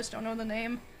basically, I just don't know the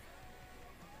name.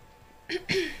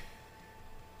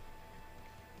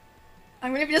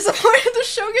 I'm gonna be disappointed if the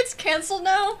show gets cancelled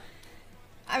now.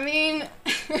 I mean,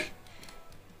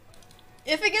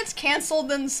 if it gets cancelled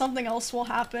then something else will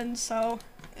happen, so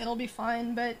it'll be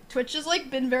fine, but Twitch has like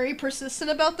been very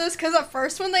persistent about this, because at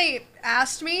first when they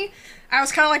asked me, I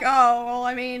was kind of like, oh, well,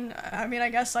 I mean, I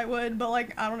guess I would, but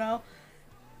like, I don't know.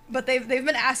 But they've been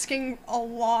asking a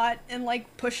lot and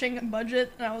like pushing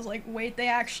budget, and I was like, wait, they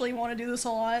actually want to do this a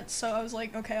lot, so I was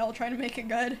like, okay, I'll try to make it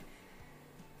good.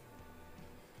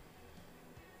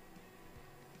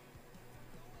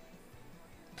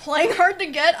 Playing hard to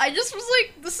get, I just was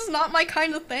like, this is not my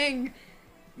kind of thing.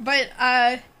 But,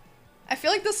 I feel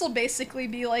like this will basically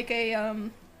be like a,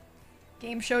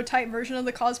 game show type version of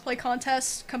the cosplay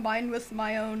contest, combined with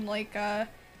my own, like,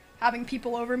 having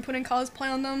people over and putting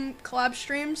cosplay on them collab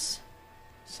streams.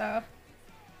 So.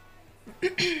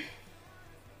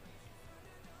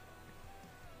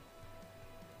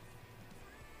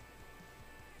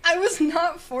 I was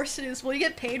not forced to do this. Will you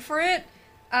get paid for it?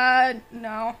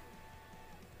 No.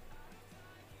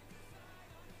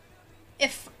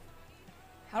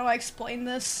 How do I explain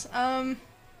this?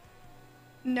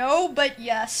 No, but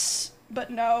yes, but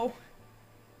no.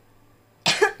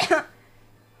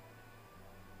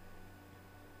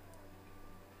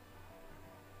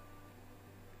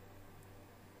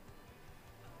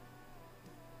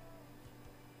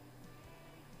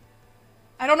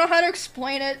 I don't know how to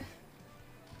explain it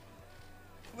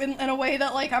in a way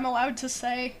that, like, I'm allowed to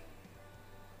say.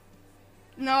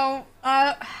 No,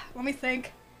 let me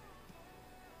think.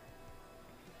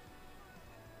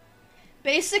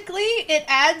 Basically, it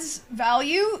adds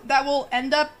value that will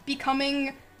end up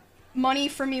becoming money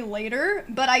for me later,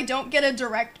 but I don't get a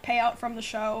direct payout from the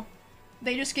show.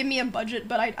 They just give me a budget,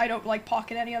 but I don't, like,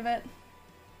 pocket any of it.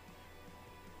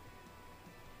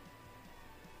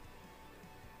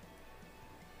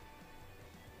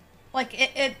 Like,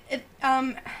 I guess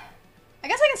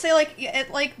I can say,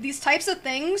 like, these types of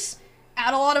things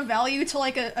add a lot of value to,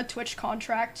 like, a Twitch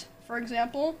contract, for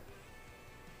example.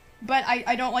 But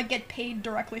I don't, like, get paid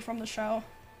directly from the show.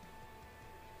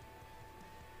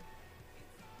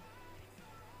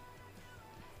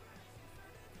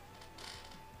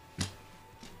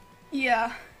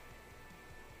 Yeah.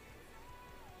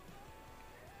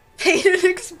 Paid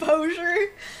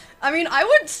exposure? I mean, I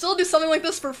would still do something like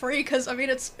this for free, because, I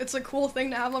mean, it's a cool thing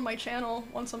to have on my channel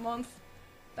once a month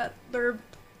that they're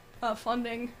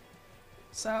funding,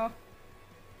 so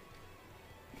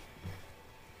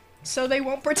they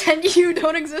won't pretend you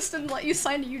don't exist and let you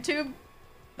sign to YouTube?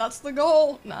 That's the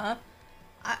goal? Nah.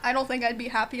 I don't think I'd be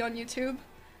happy on YouTube.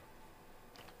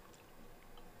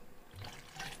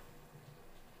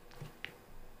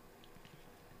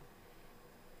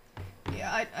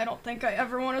 Yeah, I don't think I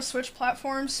ever want to switch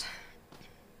platforms.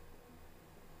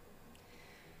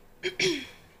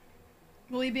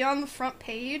 Will he be on the front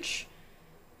page?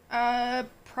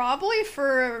 Probably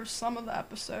for some of the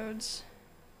episodes.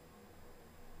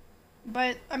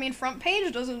 But, I mean, front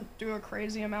page doesn't do a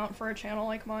crazy amount for a channel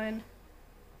like mine.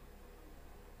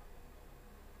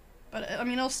 But, I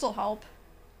mean, it'll still help.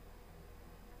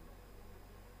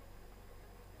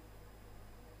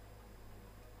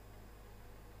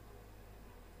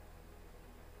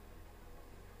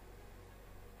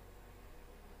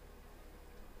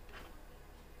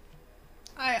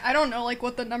 I don't know, like,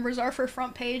 what the numbers are for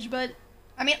front page, but,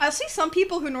 I mean, I see some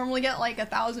people who normally get, like,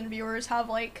 1,000 viewers have,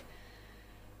 like,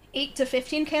 8 to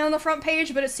 15k on the front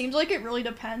page, but it seems like it really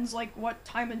depends, like, what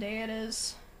time of day it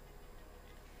is.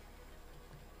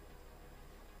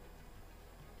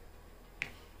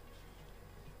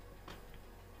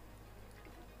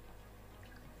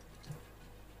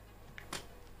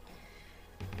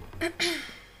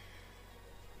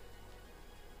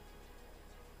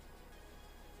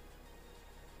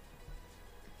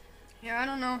 Yeah, I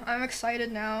don't know. I'm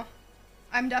excited now.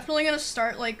 I'm definitely gonna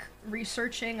start, like,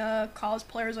 researching,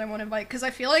 cosplayers I want to invite, because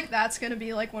I feel like that's gonna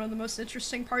be, like, one of the most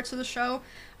interesting parts of the show.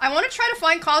 I want to try to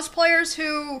find cosplayers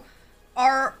who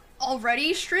are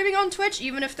already streaming on Twitch,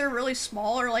 even if they're really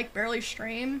small or, like, barely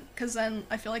stream, because then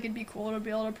I feel like it'd be cool to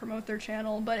be able to promote their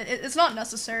channel, but it's not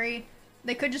necessary.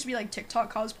 They could just be, like,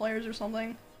 TikTok cosplayers or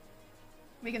something.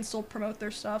 We can still promote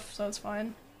their stuff, so it's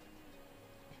fine.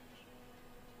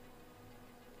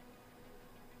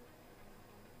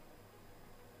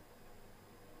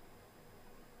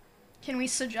 Can we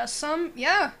suggest some?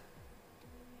 Yeah.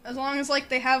 As long as, like,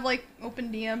 they have, like,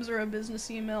 open DMs or a business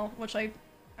email, which I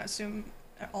assume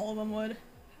All of them would.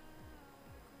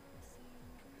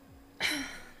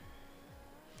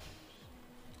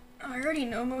 I already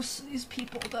know most of these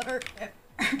people that are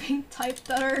being typed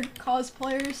that are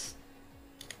cosplayers.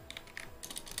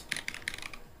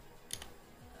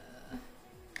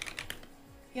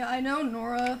 Yeah, I know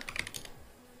Nora.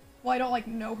 Well, I don't like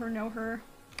know her,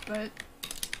 but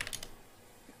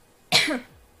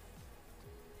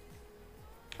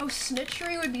oh,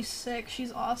 Snitchery would be sick.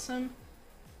 She's awesome.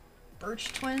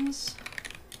 Birch Twins.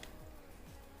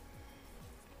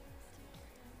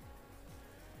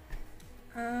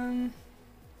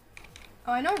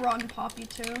 Oh, I know Rotten Poppy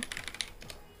too.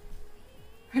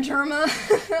 Germa.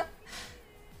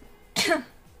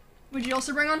 Would you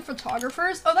also bring on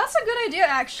photographers? Oh, that's a good idea,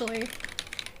 actually.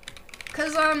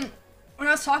 Cause, when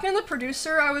I was talking to the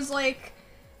producer, I was like,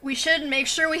 we should make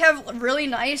sure we have really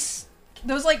nice,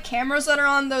 those, like, cameras that are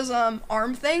on those,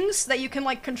 arm things, that you can,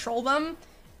 like, control them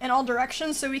in all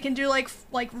directions, so we can do, like,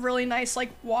 really nice,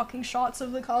 like, walking shots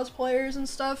of the cosplayers and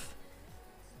stuff.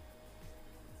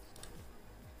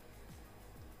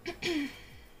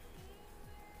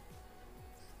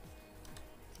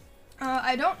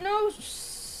 I don't know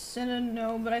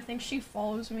Cinna, but I think she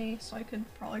follows me, so I could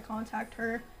probably contact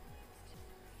her.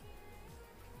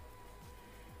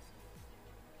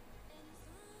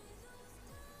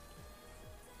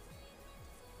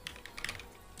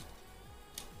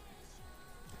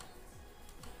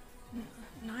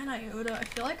 Nine Iota, I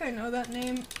feel like I know that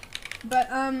name. But,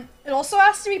 it also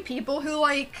has to be people who,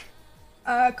 like,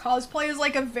 cosplay is,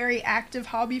 like, a very active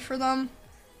hobby for them.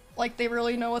 Like, they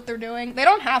really know what they're doing. They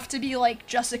don't have to be, like,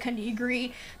 Jessica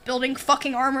Negri, building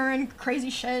fucking armor and crazy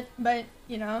shit, but,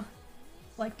 you know,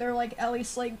 like, they're, like, at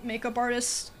least, like, makeup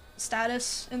artist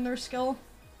status in their skill.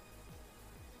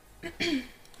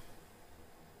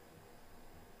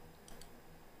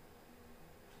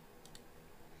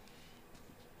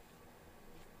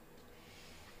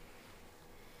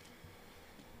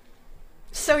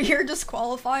 So you're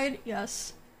disqualified?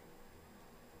 Yes.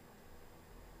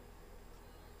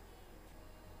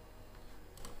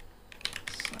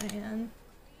 Cyan.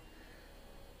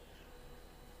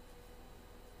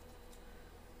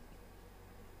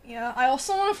 Yeah, I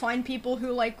also want to find people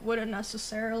who, like, wouldn't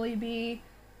necessarily be,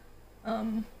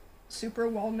 super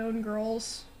well-known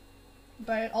girls.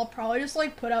 But I'll probably just,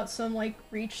 like, put out some, like,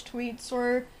 reach tweets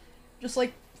or just,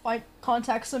 like,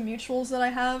 contact some mutuals that I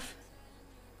have.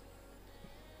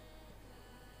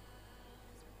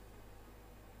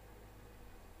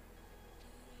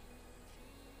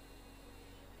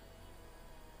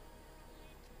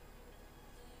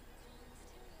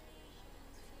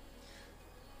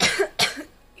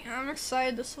 I'm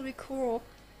excited, this will be cool.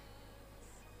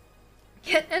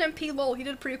 Get NMP lol, he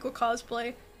did a pretty cool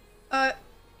cosplay.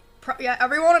 Yeah,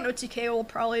 everyone on OTK will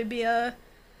probably be a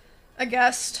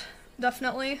guest,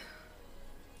 definitely.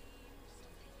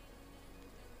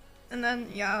 And then,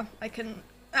 yeah, I can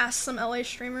ask some LA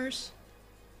streamers.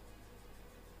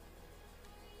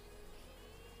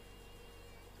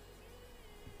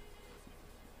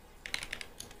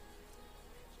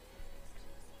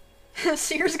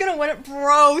 Seer's gonna win it,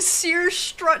 bro. Seer's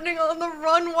strutting on the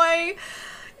runway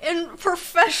in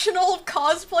professional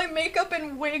cosplay makeup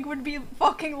and wig would be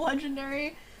fucking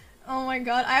legendary. Oh my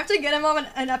god, I have to get him on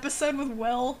an episode with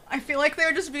Will. I feel like they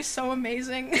would just be so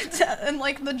amazing and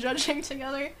like the judging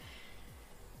together.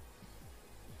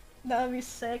 That would be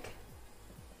sick.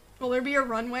 Will there be a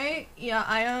runway? Yeah,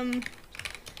 I've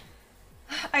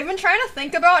been trying to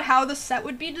think about how the set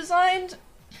would be designed.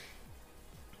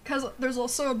 Because there's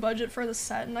also a budget for the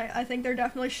set, and I think there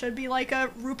definitely should be, like, a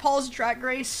RuPaul's Drag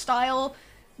Race style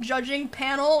judging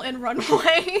panel and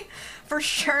runway, for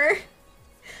sure.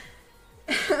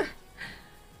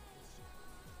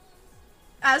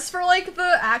 As for, like,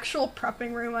 the actual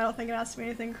prepping room, I don't think it has to be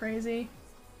anything crazy.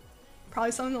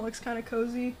 Probably something that looks kind of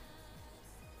cozy.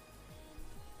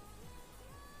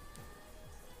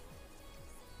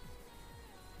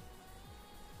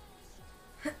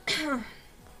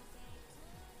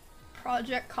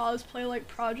 Project cosplay, like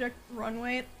Project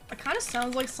Runway. That kind of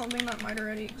sounds like something that might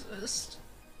already exist.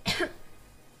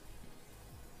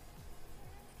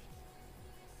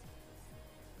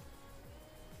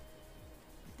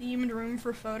 Themed room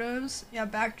for photos. Yeah,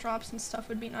 backdrops and stuff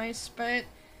would be nice, but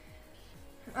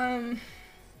I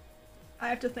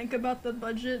have to think about the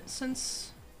budget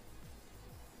since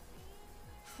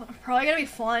I'm probably gonna be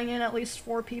flying in at least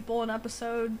 4 people an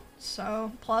episode,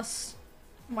 so plus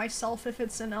myself if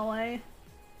it's in LA.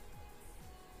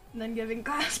 And then giving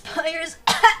cosplayers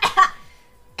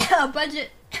a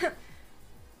budget.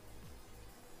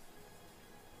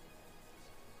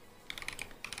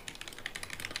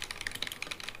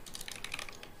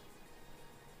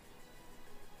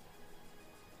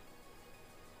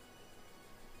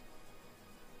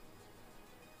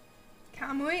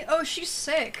 Kamui? Oh, she's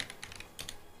sick.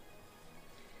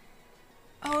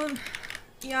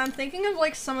 Yeah, I'm thinking of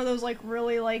like some of those like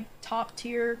really like top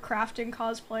tier crafting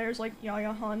cosplayers like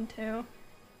Yaya Han too.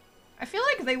 I feel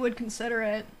like they would consider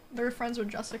it. They're friends with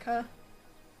Jessica.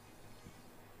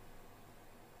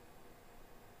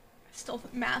 Still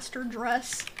Master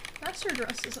Dress. Master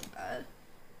Dress isn't bad.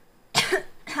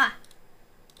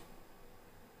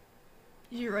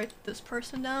 Did you write this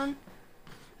person down?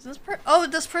 Is this oh,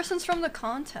 this person's from the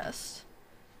contest.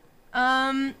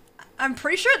 I'm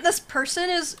pretty sure this person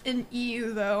is in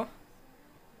EU though.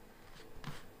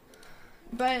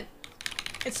 But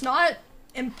it's not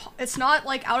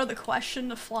like out of the question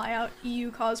to fly out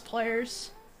EU cosplayers.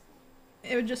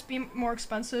 It would just be more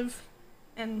expensive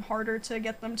and harder to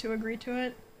get them to agree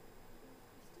to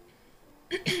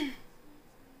it.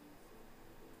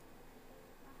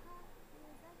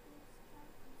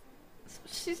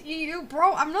 She's EU,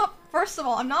 bro. First of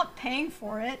all, I'm not paying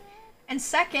for it. And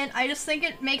second, I just think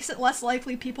it makes it less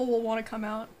likely people will want to come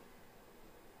out.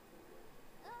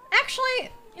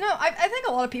 Actually, you know, I think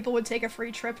a lot of people would take a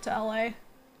free trip to LA.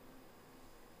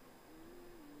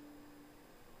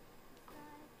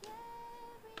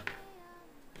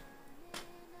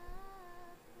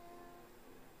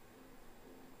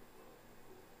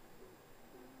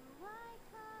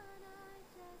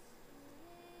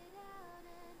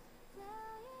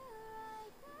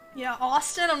 Yeah,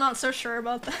 Austin, I'm not so sure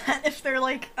about that. If they're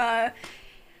like, a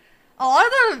lot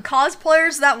of the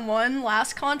cosplayers that won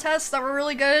last contest that were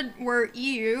really good were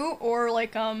EU or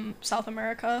like, South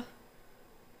America.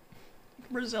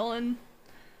 Brazil and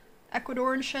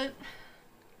Ecuador and shit.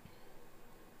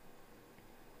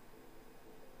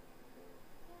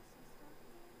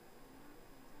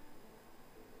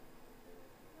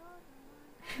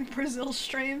 Brazil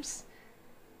streams.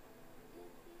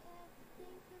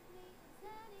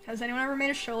 Has anyone ever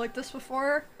made a show like this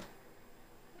before?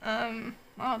 On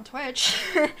Twitch.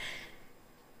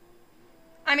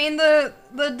 I mean, the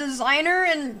designer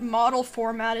and model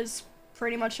format is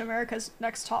pretty much America's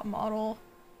Next Top Model.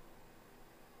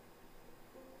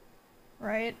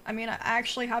 Right? I mean, I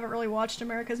actually haven't really watched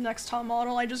America's Next Top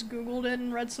Model, I just googled it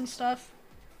and read some stuff.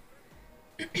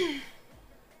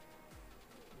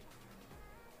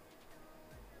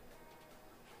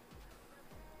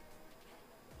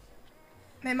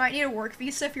 They might need a work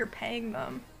visa if you're paying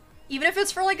them. Even if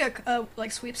it's for like a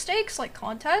like sweepstakes, like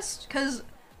contest, because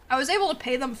I was able to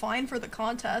pay them fine for the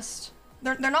contest.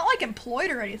 They're not like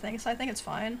employed or anything, so I think it's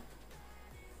fine.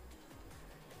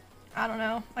 I don't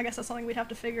know. I guess that's something we'd have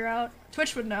to figure out.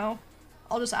 Twitch would know.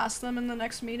 I'll just ask them in the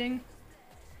next meeting.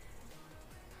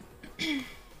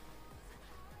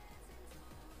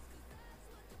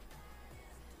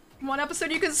 One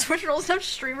episode you can switch roles and have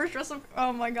streamers dress up.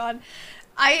 Oh my god.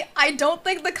 I don't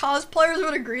think the cosplayers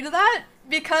would agree to that,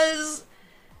 because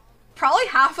probably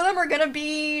half of them are gonna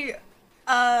be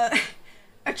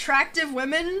attractive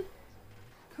women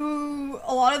who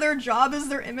a lot of their job is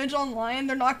their image online.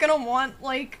 They're not gonna want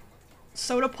like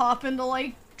Soda Poppin' to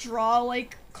like draw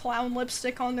like clown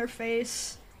lipstick on their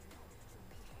face.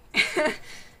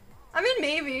 I mean,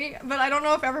 maybe, but I don't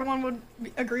know if everyone would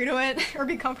agree to it or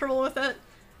be comfortable with it.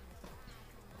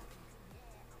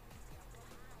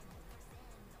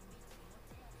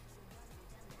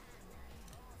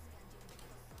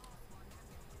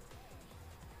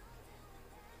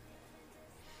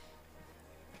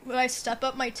 Would I step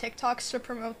up my TikToks to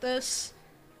promote this?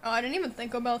 Oh, I didn't even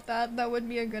think about that. That would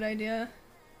be a good idea.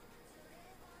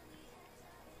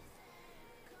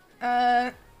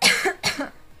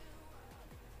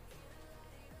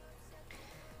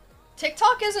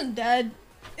 TikTok isn't dead.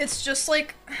 It's just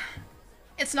like,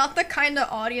 it's not the kind of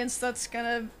audience that's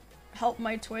gonna help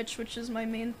my Twitch, which is my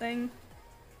main thing.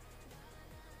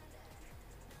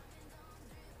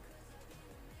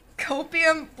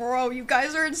 Copium? Bro, you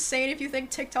guys are insane if you think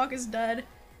TikTok is dead.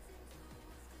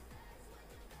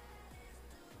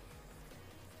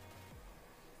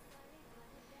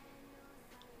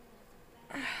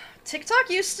 TikTok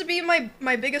used to be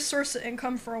my biggest source of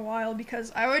income for a while,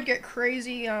 because I would get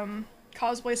crazy cosplay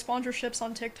sponsorships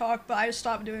on TikTok, but I just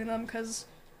stopped doing them because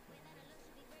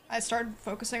I started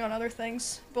focusing on other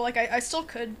things. But like I still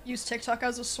could use TikTok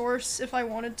as a source if I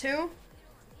wanted to,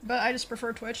 but I just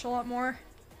prefer Twitch a lot more.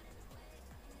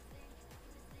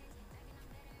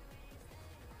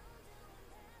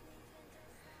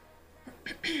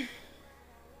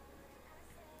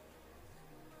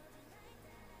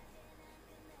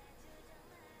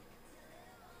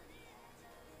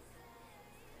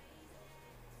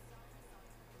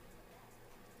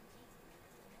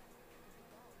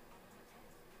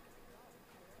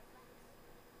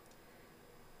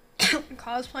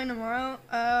 Cosplay tomorrow?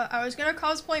 I was gonna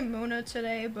cosplay Mona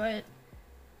today, but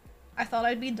I thought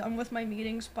I'd be done with my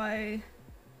meetings by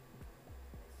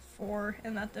 4,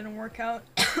 and that didn't work out.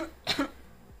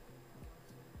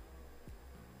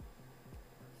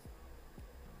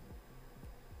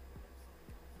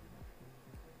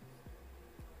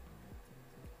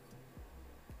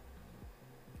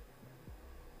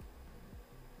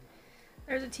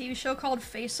 There's a TV show called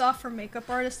Face Off for makeup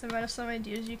artists that might have some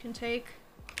ideas you can take.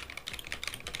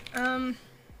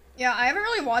 Yeah, I haven't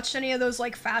really watched any of those,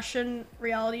 like, fashion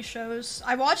reality shows.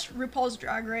 I watched RuPaul's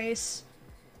Drag Race,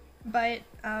 but,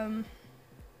 I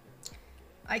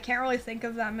can't really think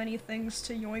of that many things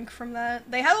to yoink from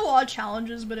that. They had a lot of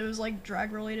challenges, but it was, like,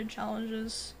 drag-related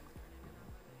challenges.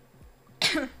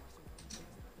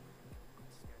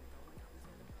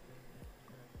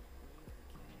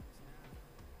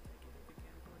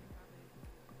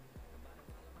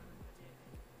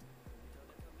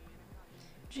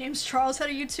 James Charles had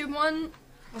a YouTube one.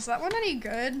 Was that one any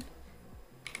good?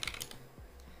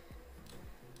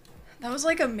 That was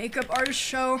like a makeup artist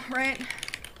show, right?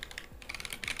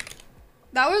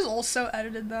 That was also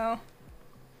edited though.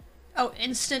 Oh,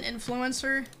 instant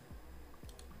influencer.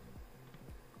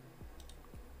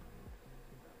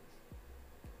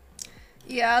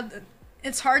 Yeah,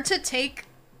 it's hard to take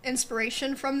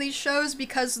inspiration from these shows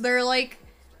because they're like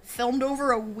filmed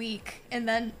over a week and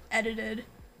then edited.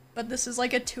 But this is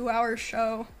like a 2-hour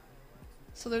show,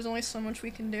 so there's only so much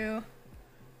we can do.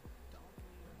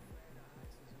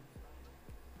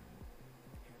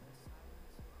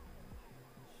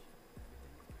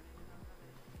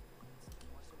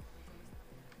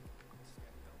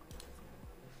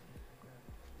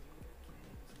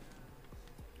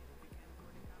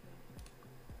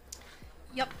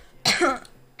 Yep.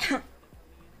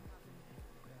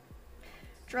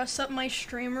 Dress up my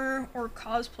streamer or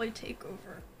cosplay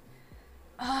takeover.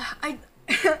 I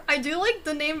I do like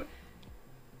the name.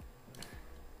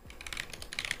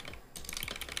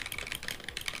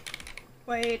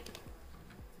 Wait.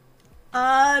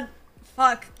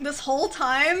 Fuck. This whole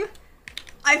time,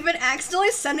 I've been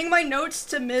accidentally sending my notes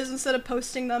to Miz instead of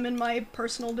posting them in my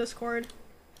personal Discord.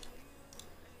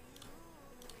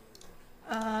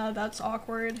 That's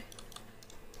awkward.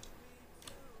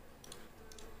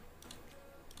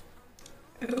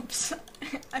 Oops.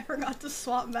 I forgot to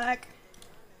swap back.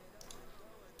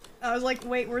 I was like,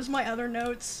 wait, where's my other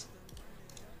notes?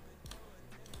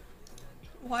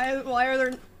 Why are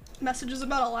there messages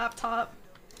about a laptop?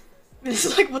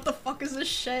 It's like, what the fuck is this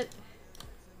shit?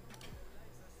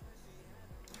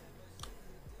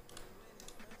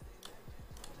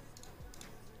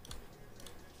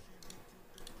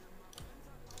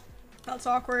 That's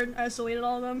awkward. I just deleted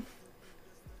all of them.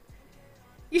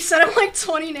 You sent him like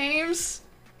 20 names?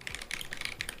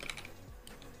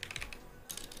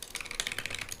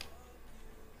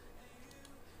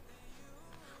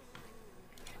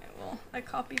 Okay, well, I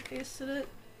copy pasted it.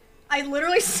 I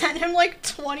literally sent him like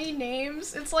 20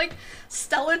 names. It's like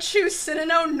Stella Chu,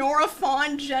 Cinino, Nora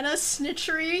Fawn, Jenna,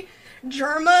 Snitchery,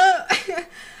 Germa,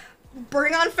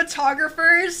 Bring on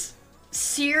Photographers,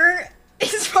 Sear.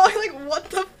 He's probably like, what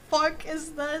the fuck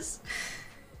is this?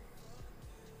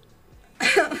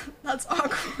 That's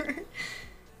awkward.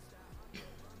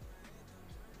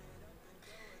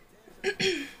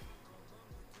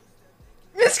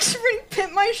 Miss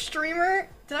Pimp my streamer.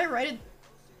 Did I write it?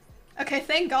 Okay,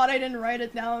 thank God I didn't write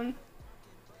it down.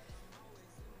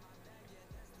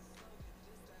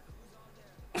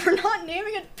 We're not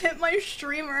naming it Pimp my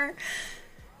streamer.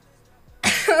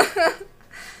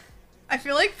 I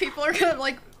feel like people are gonna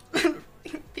like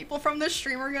people from this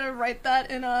stream are gonna write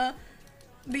that in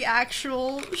the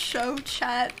actual show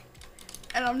chat,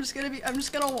 and I'm just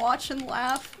gonna watch and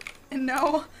laugh and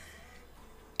know.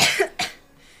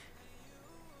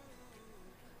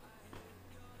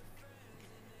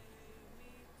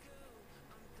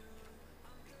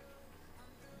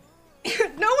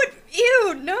 No,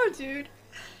 ew, no, dude.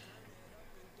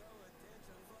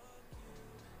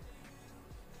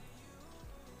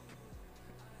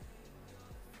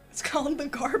 It's called the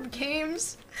Garb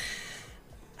Games.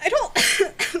 I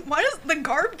don't. Why does the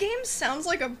Garb Games sounds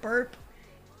like a burp?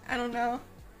 I don't know.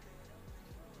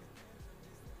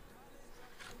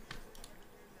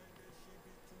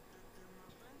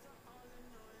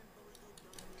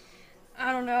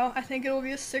 I don't know. I think it'll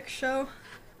be a sick show.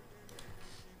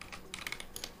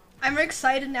 I'm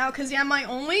excited now because yeah, the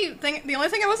only thing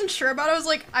I wasn't sure about, I was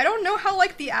like, I don't know how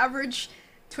like the average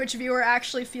Twitch viewer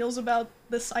actually feels about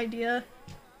this idea.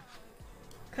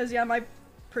 Cause yeah, my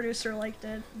producer liked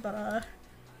it, but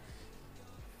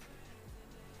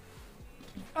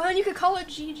oh, and you could call it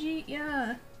GG,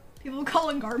 yeah. People call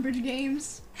it garbage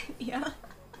games. Yeah.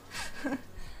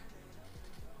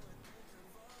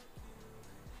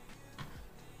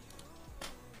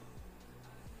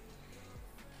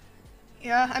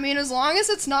 Yeah, I mean, as long as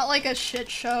it's not like a shit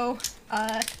show,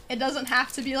 it doesn't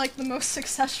have to be like the most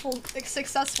successful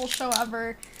show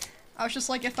ever. I was just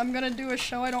like, if I'm gonna do a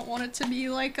show, I don't want it to be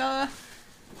like,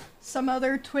 some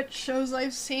other Twitch shows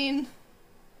I've seen.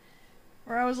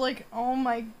 Where I was like, oh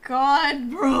my god,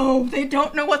 bro, they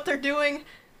don't know what they're doing.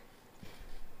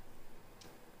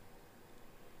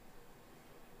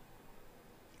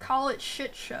 Call it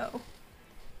shit show.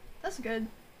 That's good.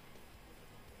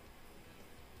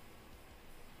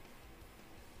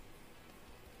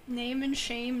 Name and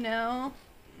shame now?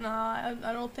 Nah,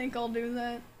 I don't think I'll do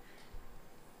that.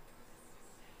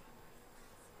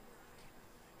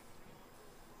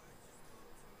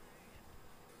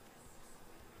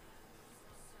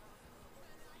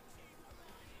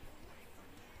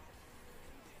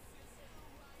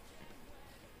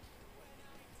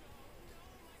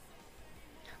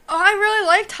 Oh, I really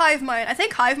liked Hive Mind. I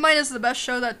think Hive Mind is the best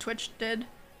show that Twitch did.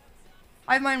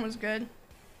 Hive Mind was good.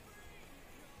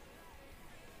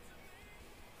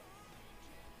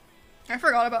 I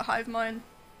forgot about Hive Mind.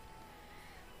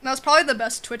 That was probably the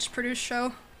best Twitch produced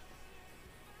show.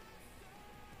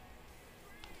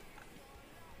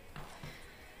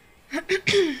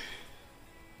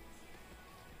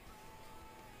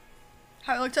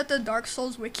 I looked at the Dark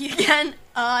Souls wiki again.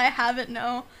 I haven't,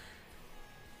 no.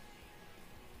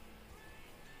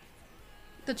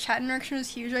 The chat interaction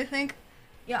was huge, I think.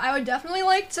 Yeah, I would definitely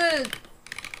like to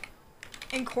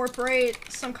incorporate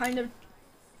some kind of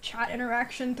chat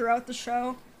interaction throughout the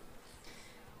show.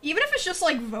 Even if it's just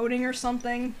like voting or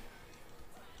something.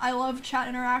 I love chat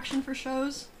interaction for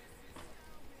shows.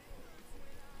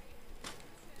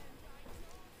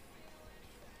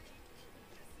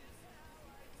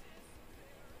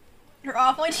 Your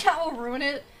offline chat will ruin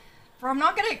it. Bro, I'm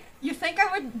not gonna- you think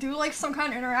I would do like some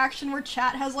kind of interaction where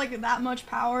chat has like that much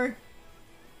power?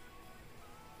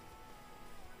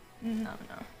 No,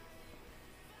 no.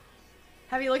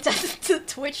 Have you looked at the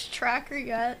Twitch tracker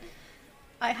yet?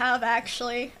 I have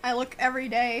actually. I look every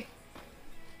day.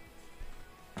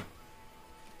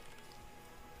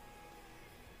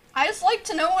 I just like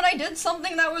to know when I did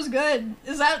something that was good.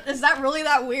 Is that really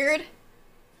that weird?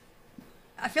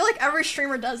 I feel like every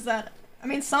streamer does that. I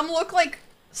mean, some look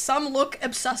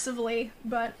obsessively,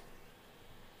 but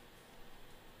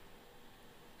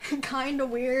kinda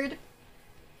weird.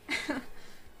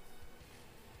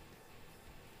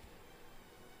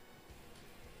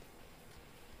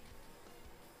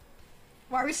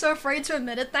 Why are we so afraid to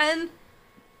admit it then?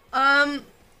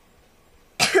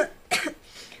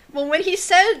 Well, when he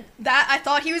said that, I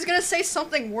thought he was gonna say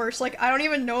something worse. Like, I don't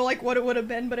even know, like, what it would have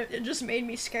been, but it just made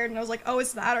me scared, and I was like, oh,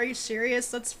 it's that? Are you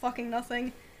serious? That's fucking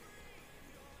nothing.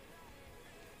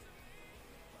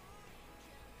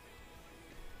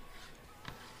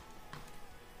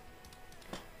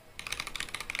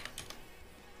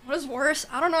 What is worse?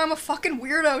 I don't know, I'm a fucking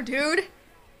weirdo, dude.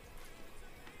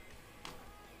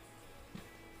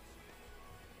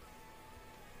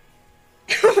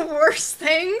 Worse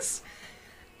things?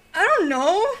 I don't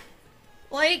know.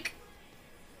 Like,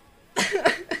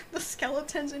 the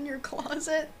skeletons in your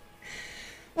closet.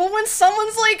 Well, when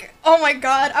someone's like, oh my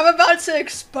god, I'm about to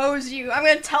expose you. I'm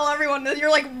gonna tell everyone that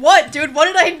you're like, what, dude? What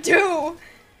did I do?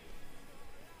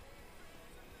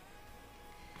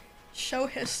 Show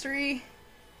history.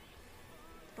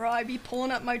 Bro, I be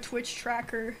pulling up my Twitch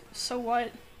tracker. So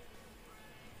what?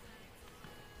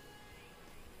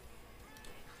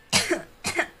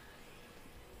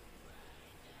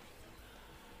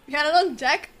 You had it on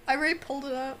deck? I already pulled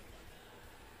it up.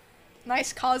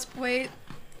 Nice cosplay.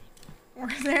 Were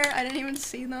there? I didn't even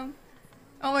see them.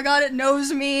 Oh my god, it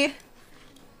knows me.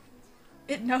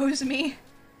 It knows me.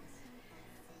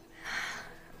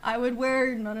 I would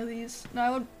wear none of these.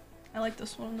 No, I like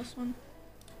this one and this one.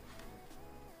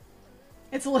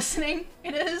 It's listening.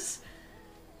 It is.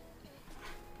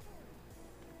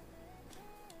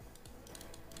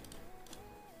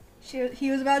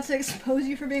 He was about to expose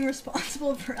you for being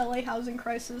responsible for LA housing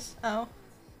crisis. Oh.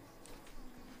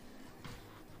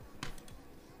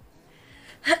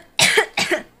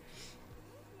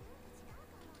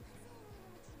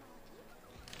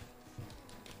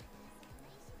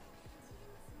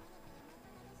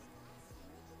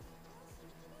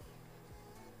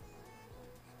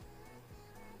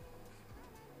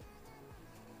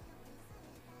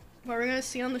 What we're gonna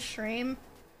see on the stream?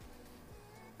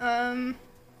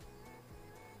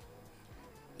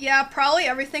 Yeah, probably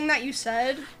everything that you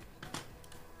said.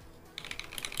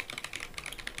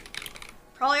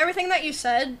 Probably everything that you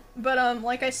said, but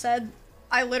like I said,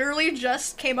 I literally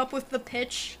just came up with the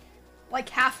pitch like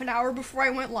half an hour before I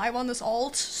went live on this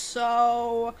alt,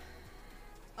 so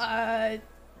I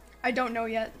don't know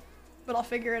yet, but I'll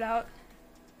figure it out.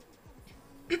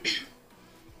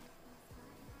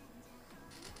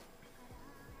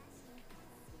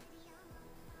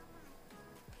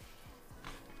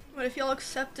 What if y'all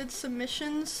accepted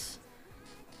submissions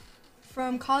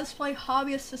from cosplay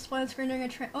hobbyists to display on screen during a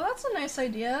train? Oh, that's a nice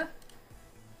idea.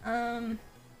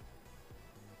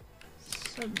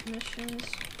 Submissions.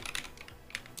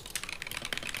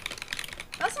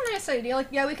 That's a nice idea. Like,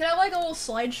 yeah, we could have like a little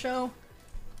slideshow.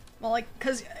 Well, like,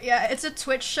 cause yeah, it's a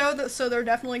Twitch show, so they're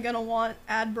definitely gonna want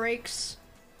ad breaks.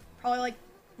 Probably like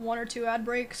 1 or 2 ad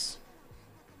breaks.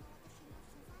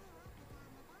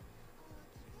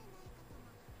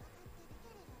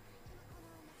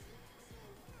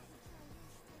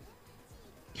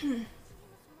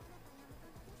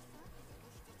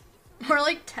 Or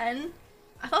like 10?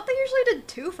 I thought they usually did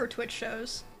 2 for Twitch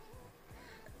shows.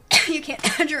 You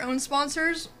can't add your own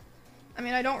sponsors? I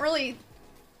mean, I don't really...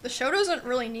 The show doesn't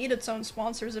really need its own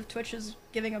sponsors if Twitch is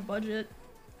giving a budget.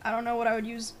 I don't know what I would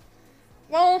use.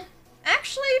 Well,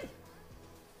 actually...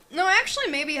 No,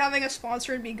 actually maybe having a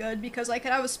sponsor would be good, because I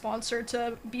could have a sponsor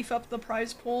to beef up the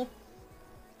prize pool.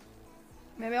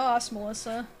 Maybe I'll ask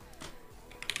Melissa.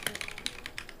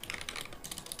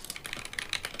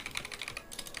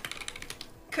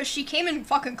 Cause she came in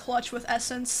fucking clutch with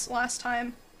Essence last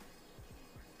time.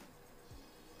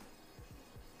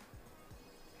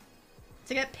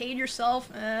 To get paid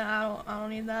yourself? I don't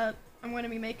need that. I'm gonna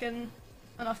be making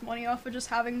enough money off of just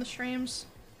having the streams.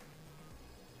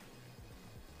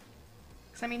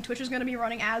 Cause I mean, Twitch is gonna be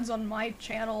running ads on my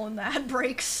channel and the ad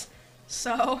breaks.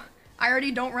 So, I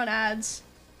already don't run ads.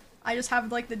 I just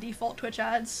have like the default Twitch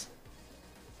ads.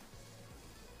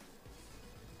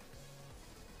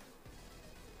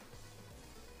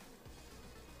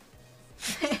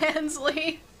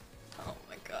 Fansley. Oh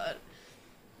my god.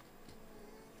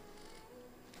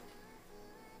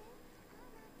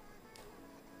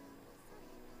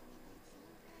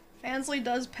 Fansley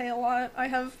does pay a lot. I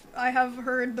have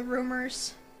heard the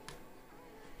rumors.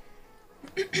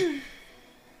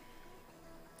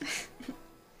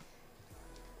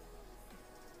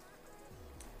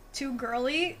 Too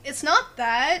girly? It's not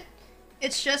that.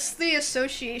 It's just the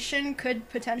association could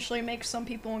potentially make some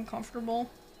people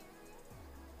uncomfortable.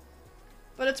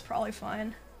 But it's probably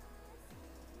fine.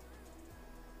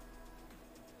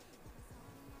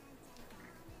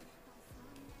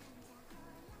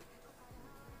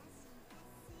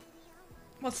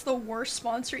 What's the worst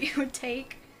sponsor you would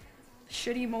take?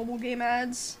 Shitty mobile game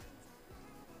ads.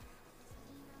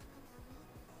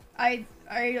 I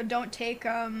don't take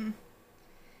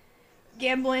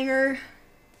gambling or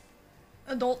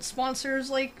adult sponsors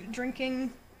like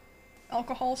drinking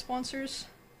alcohol sponsors.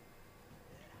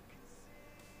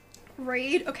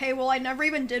 Raid? Okay, well I never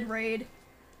even did Raid.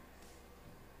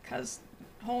 Cause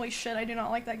holy shit, I do not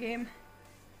like that game.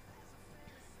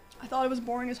 I thought it was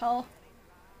boring as hell.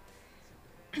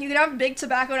 You could have big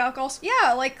tobacco and alcohols.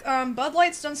 Yeah, like Bud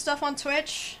Light's done stuff on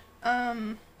Twitch.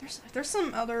 There's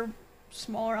some other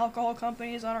smaller alcohol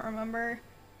companies, I don't remember.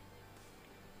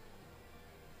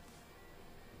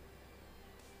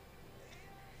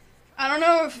 I don't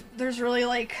know if there's really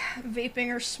like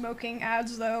vaping or smoking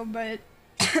ads though, but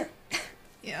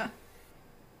yeah.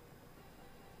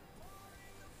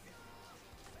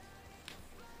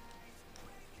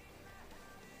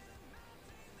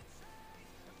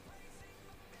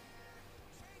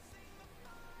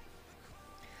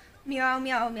 Meow,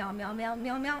 meow, meow, meow, meow,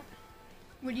 meow, meow.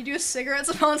 Would you do a cigarette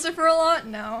sponsor for a lot?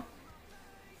 No.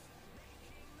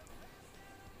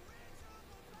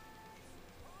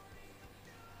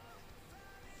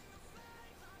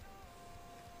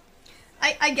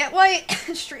 I get why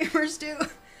streamers do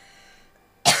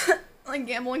like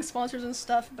gambling sponsors and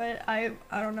stuff, but I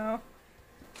don't know.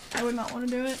 I would not want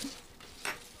to do it.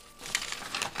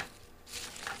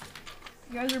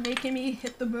 You guys are making me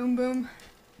hit the boom boom.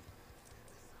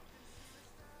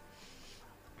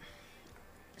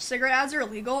 Cigarette ads are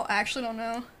illegal? I actually don't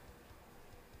know.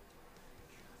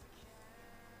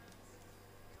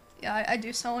 Yeah, I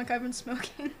do sound like I've been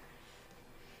smoking.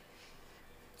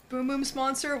 Boom Boom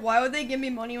sponsor? Why would they give me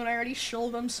money when I already shill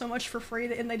them so much for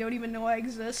free and they don't even know I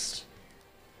exist?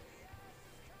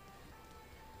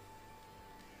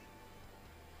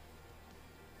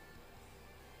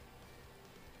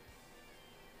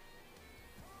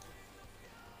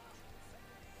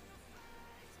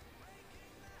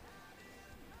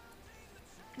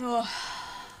 Ugh.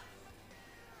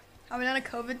 Have I done a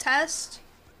COVID test?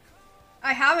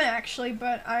 I haven't actually,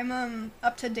 but I'm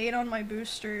up to date on my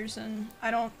boosters, and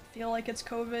I don't feel like it's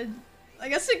COVID. I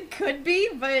guess it could be,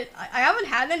 but I haven't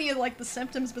had any of like the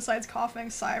symptoms besides coughing,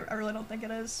 so I really don't think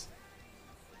it is.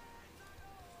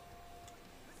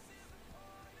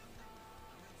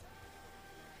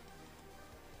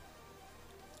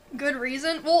 Good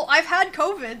reason? Well, I've had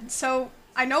COVID, so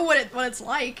I know what it's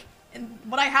like, and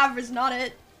what I have is not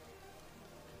it.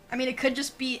 I mean, it could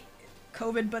just be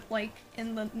COVID, but like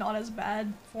in the not as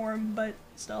bad form, but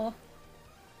still.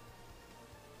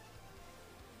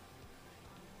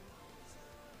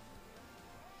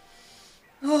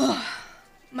 Ugh.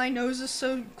 My nose is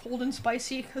so cold and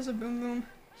spicy because of Boom Boom.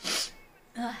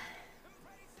 Ugh.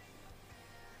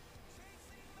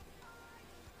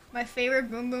 My favorite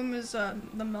Boom Boom is the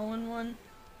melon one.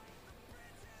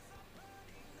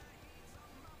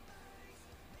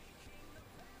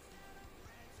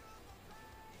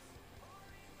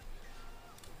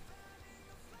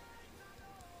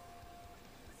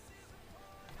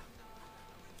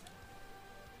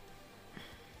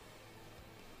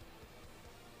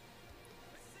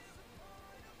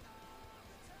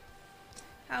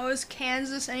 How is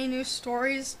Kansas? Any new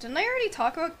stories? Didn't I already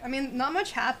talk about? I mean, not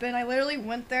much happened. I literally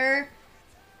went there,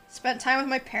 spent time with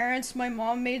my parents. My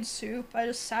mom made soup. I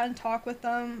just sat and talked with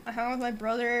them. I hung out with my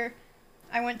brother.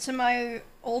 I went to my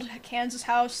old Kansas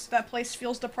house. That place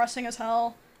feels depressing as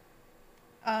hell.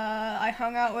 I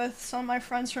hung out with some of my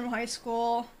friends from high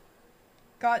school.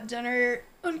 Got dinner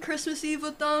on Christmas Eve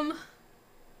with them.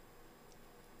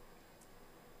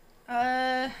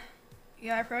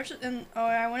 Yeah, I approached it, and oh,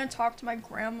 I went and talked to my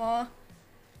grandma.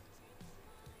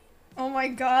 Oh my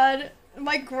god,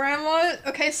 my grandma.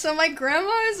 Okay, so my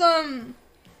grandma is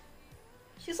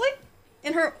she's like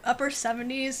in her upper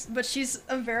 70s, but she's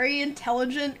a very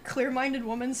intelligent, clear-minded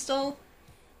woman still.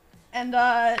 And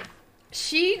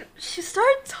she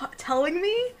started telling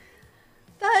me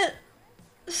that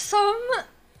some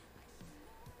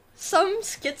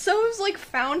schizos like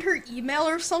found her email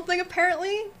or something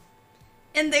apparently.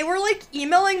 And they were, like,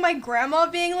 emailing my grandma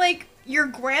being like, your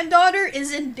granddaughter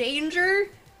is in danger.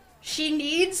 She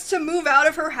needs to move out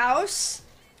of her house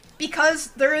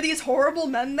because there are these horrible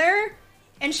men there.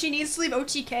 And she needs to leave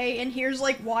OTK, and here's,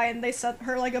 like, why. And they sent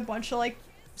her, like, a bunch of, like,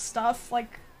 stuff,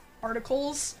 like,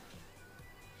 articles.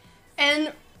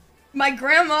 And my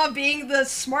grandma, being the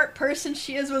smart person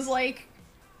she is, was like,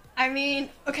 I mean,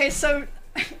 okay, so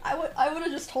I would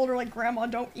have just told her, like, grandma,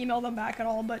 don't email them back at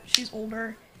all, but she's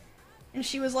older. And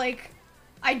she was like,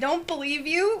 I don't believe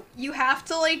you. You have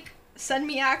to, like, send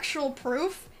me actual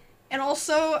proof. And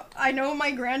also, I know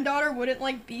my granddaughter wouldn't,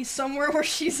 like, be somewhere where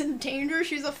she's in danger.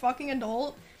 She's a fucking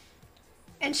adult.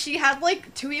 And she had,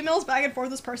 like, 2 emails back and forth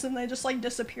with this person. They just, like,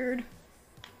 disappeared.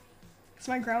 Because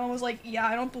my grandma was like, yeah,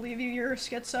 I don't believe you. You're a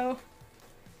schizo.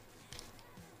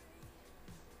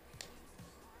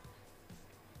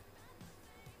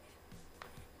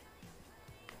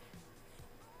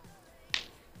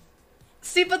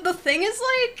 See, but the thing is,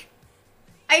 like,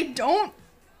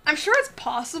 I'm sure it's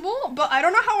possible, but I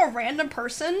don't know how a random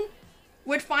person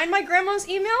would find my grandma's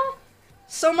email.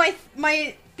 So my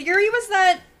theory was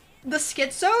that the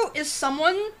schizo is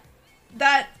someone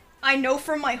that I know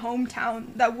from my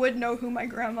hometown that would know who my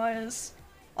grandma is.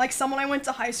 Like, someone I went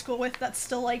to high school with that's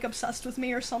still, like, obsessed with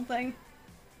me or something.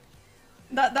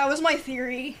 That was my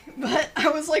theory, but I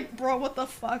was like, bro, what the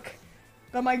fuck?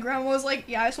 But my grandma was like,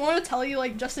 yeah, I just wanted to tell you,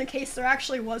 like, just in case there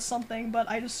actually was something, but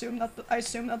I assumed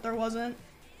that there wasn't.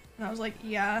 And I was like,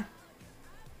 yeah.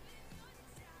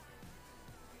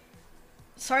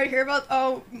 Sorry to hear about,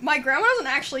 oh, my grandma doesn't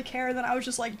actually care that I was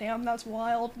just like, damn, that's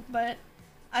wild, but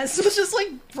I was just like,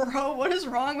 bro, what is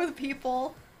wrong with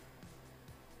people?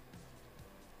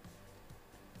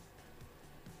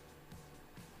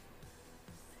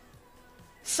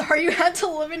 Sorry you had to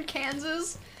live in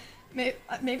Kansas.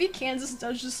 Maybe Kansas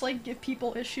does just, like, give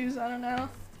people issues, I don't know.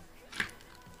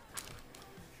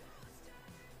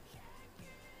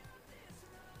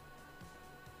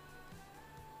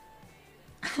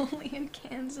 Only in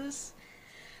Kansas.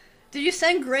 Did you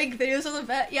send Greg videos of the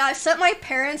vet? Yeah, I sent my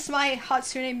parents my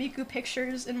Hatsune Miku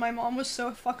pictures, and my mom was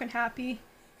so fucking happy.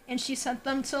 And she sent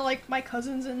them to, like, my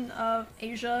cousins in,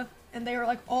 Asia, and they were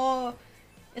like, oh,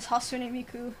 it's Hatsune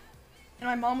Miku. And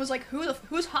my mom was like, who's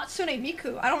Hatsune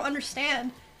Miku? I don't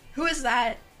understand. Who is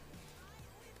that?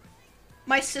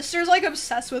 My sister's, like,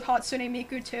 obsessed with Hatsune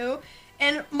Miku, too.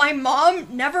 And my mom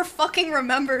never fucking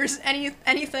remembers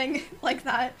anything like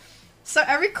that. So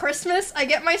every Christmas, I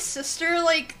get my sister,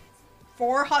 like,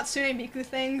 4 Hatsune Miku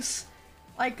things.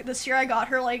 Like, this year I got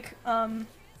her, like, a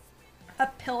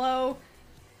pillow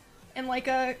and, like,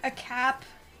 a cap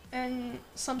and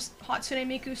some Hatsune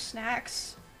Miku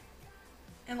snacks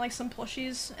and like some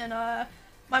plushies. And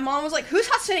my mom was like, "Who's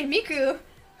Hatsune Miku?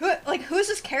 Who's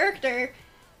this character?"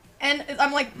 And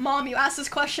I'm like, "Mom, you ask this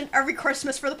question every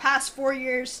Christmas for the past 4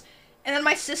 years." And then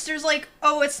my sister's like,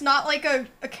 "Oh, it's not like a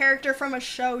character from a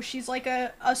show. She's like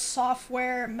a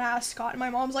software mascot." And my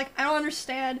mom's like, "I don't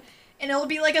understand." And it'll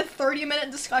be like a 30-minute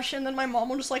discussion, then my mom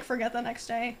will just like forget the next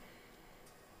day.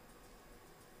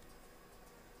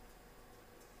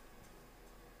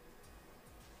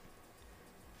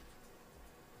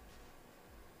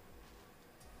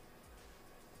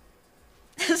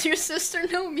 Does your sister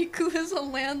know Miku is a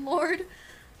landlord?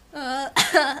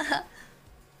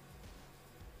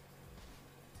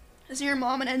 Is your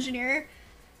mom an engineer?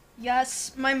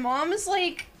 Yes, my mom is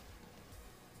like...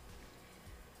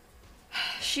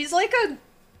 She's like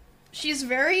she's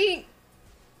very...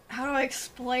 How do I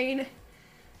explain?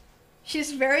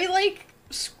 She's very like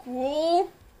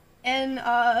school and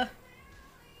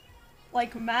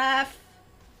like math,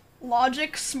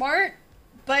 logic smart,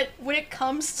 but when it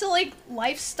comes to like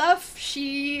life stuff,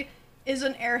 she is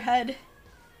an airhead.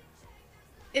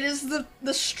 It is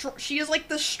she is like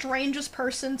the strangest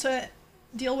person to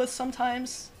deal with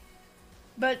sometimes.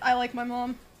 But I like my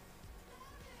mom.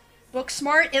 Book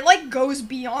smart, it like goes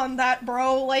beyond that,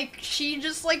 bro. Like she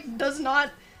just like does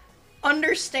not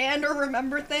understand or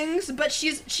remember things, but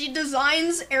she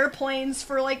designs airplanes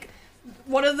for like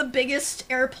one of the biggest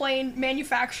airplane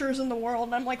manufacturers in the world,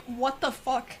 and I'm like, what the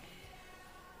fuck?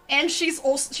 And she's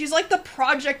like the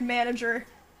project manager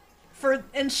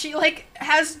and she like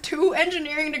has 2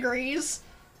 engineering degrees,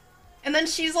 and then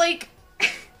she's like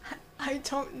I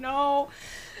don't know.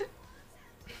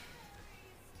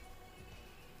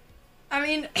 I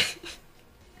mean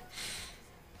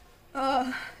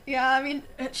yeah, I mean,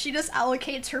 she just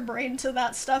allocates her brain to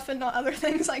that stuff and not other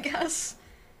things, I guess.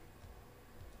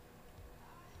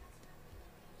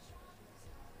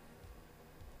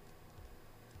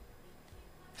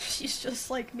 She's just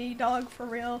like me, dog, for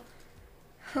real.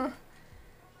 Huh.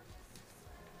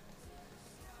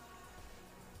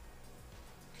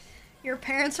 Your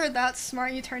parents are that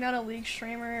smart, you turned out a League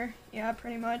streamer. Yeah,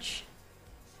 pretty much.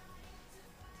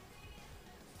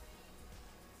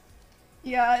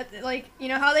 Yeah, like, you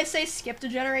know how they say skipped a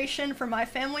generation? For my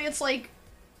family, it's like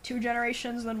 2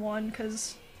 generations than 1,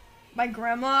 because my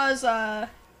grandma's,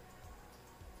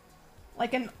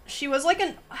 she was like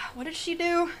what did she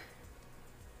do?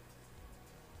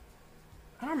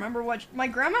 I don't remember what, my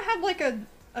grandma had like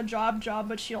a job,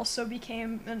 but she also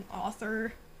became an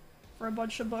author for a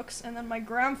bunch of books, and then my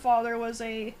grandfather was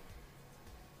I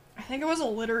think it was a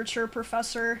literature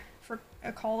professor for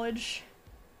a college.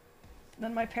 And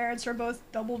then my parents are both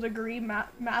double degree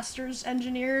master's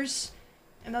engineers,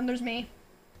 and then there's me.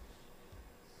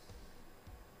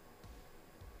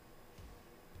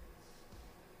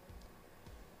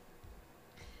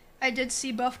 I did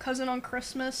see Buff Cousin on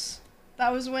Christmas.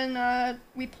 That was when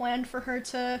we planned for her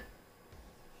to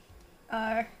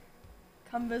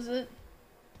come visit.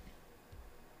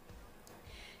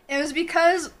 It was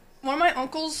because one of my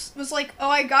uncles was like, "Oh,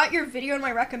 I got your video in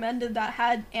my recommended that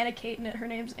had Anna Kate in it. Her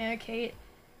name's Anna Kate."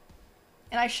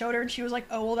 And I showed her and she was like,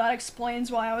 "Oh, well that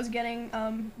explains why I was getting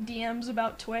DMs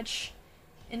about Twitch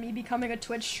and me becoming a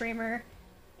Twitch streamer."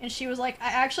 And she was like,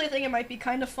 "I actually think it might be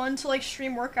kind of fun to like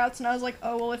stream workouts." And I was like,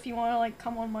 "Oh, well if you want to like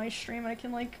come on my stream, I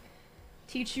can like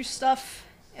teach you stuff.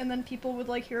 And then people would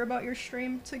like hear about your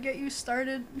stream to get you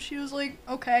started." And she was like,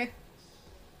 "Okay."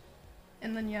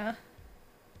 And then yeah.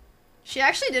 She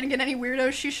actually didn't get any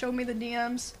weirdos, she showed me the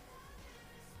DMs.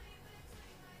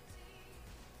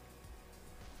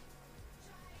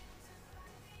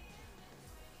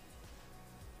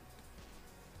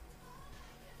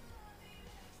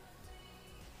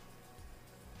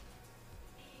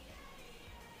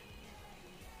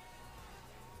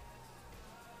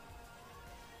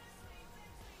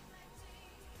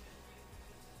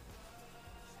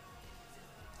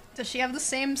 Does she have the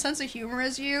same sense of humor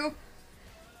as you?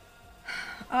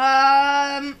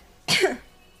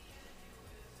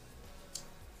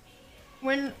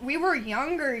 When we were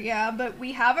younger, yeah, but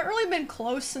we haven't really been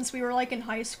close since we were like in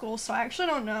high school, so I actually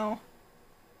don't know.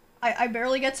 I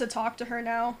barely get to talk to her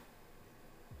now.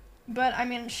 But I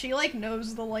mean, she like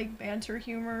knows the like banter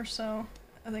humor, so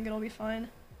I think it'll be fine.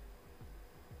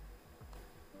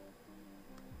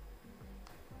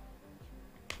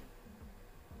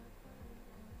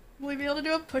 Will we be able to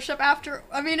do a push-up after?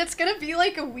 I mean, it's gonna be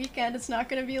like a weekend. It's not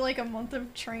gonna be like a month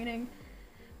of training.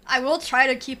 I will try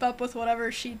to keep up with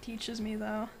whatever she teaches me,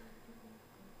 though.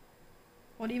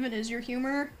 What even is your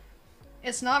humor?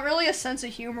 It's not really a sense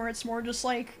of humor. It's more just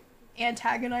like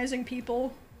antagonizing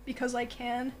people because I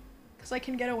can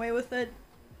get away with it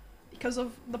because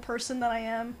of the person that I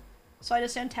am. So I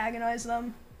just antagonize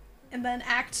them and then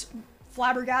act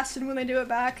flabbergasted when they do it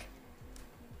back.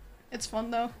 It's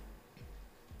fun though.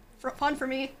 Fun for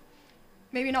me.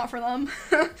 Maybe not for them.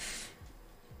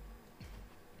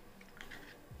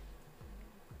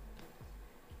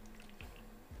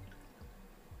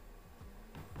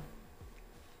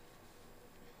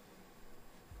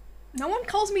 No one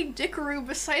calls me Dickaroo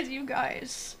besides you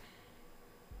guys.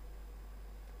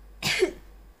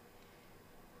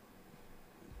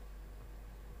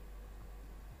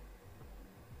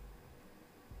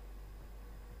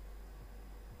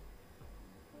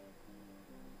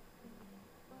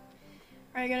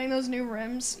 Are you getting those new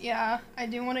rims? Yeah, I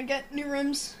do want to get new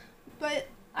rims, but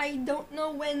I don't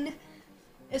know when.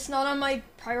 It's not on my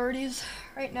priorities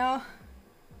right now.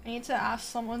 I need to ask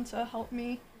someone to help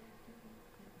me.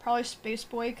 Probably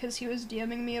Spaceboy, because he was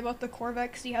DMing me about the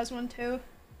Corvette, because he has one too.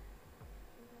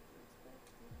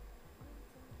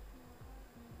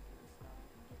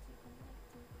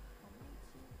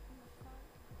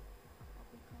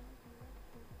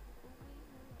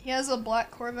 He has a black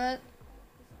Corvette.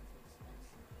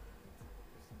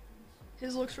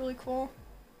 His looks really cool.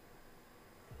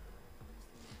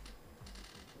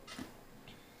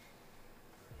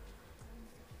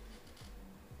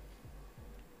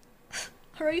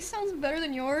 Already sounds better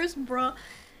than yours, bruh.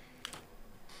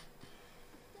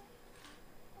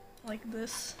 Like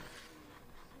this.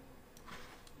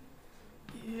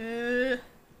 Yeah.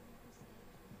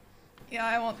 Yeah,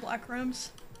 I want black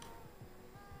rims.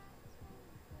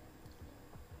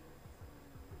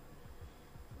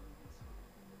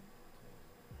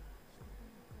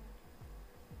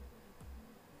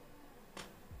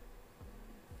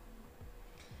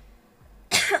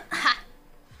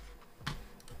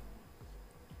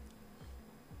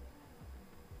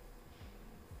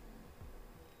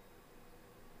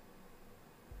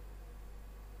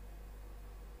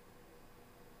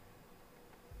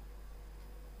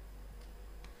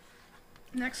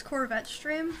 Next Corvette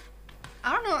stream?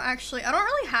 I don't know, actually. I don't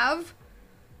really have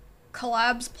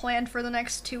collabs planned for the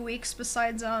next 2 weeks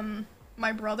besides,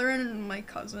 my brother and my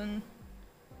cousin.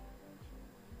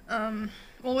 Well,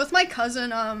 with my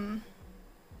cousin,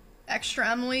 Extra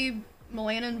Emily,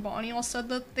 Milena, and Bonnie all said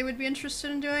that they would be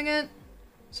interested in doing it.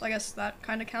 So I guess that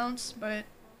kind of counts, but...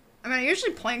 I mean, I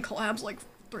usually plan collabs, like,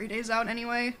 3 days out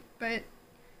anyway, but...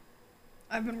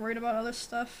 I've been worried about other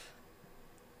stuff.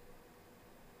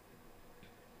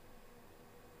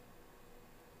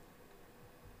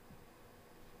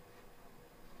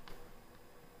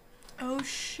 Oh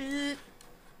shit.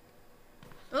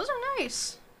 Those are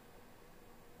nice.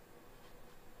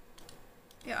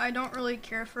 Yeah, I don't really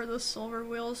care for the silver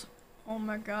wheels. Oh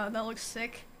my god, that looks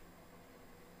sick.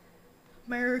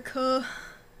 America.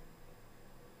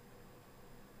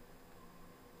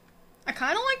 I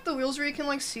kinda like the wheels where you can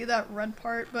like see that red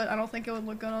part, but I don't think it would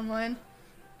look good on mine.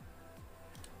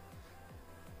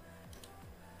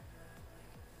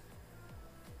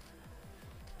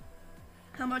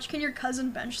 How much can your cousin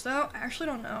bench though? I actually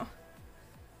don't know.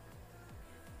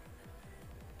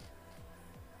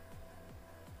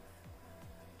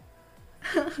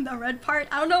 The red part?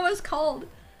 I don't know what it's called.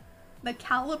 The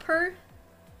caliper?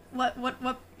 What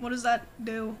does that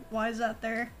do? Why is that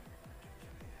there?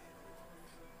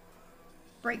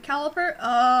 Brake caliper?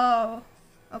 Oh.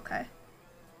 Okay.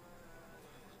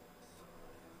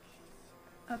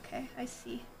 Okay, I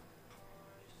see.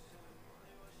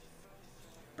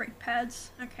 Brake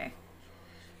pads. Okay.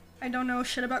 I don't know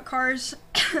shit about cars.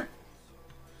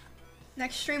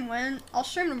 Next stream when? I'll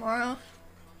stream tomorrow.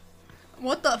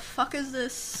 What the fuck is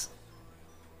this?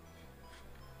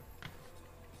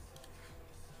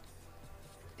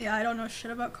 Yeah, I don't know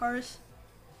shit about cars.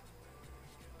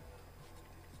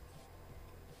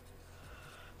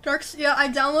 Yeah, I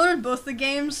downloaded both the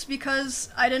games because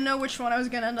I didn't know which one I was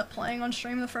gonna end up playing on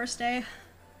stream the first day.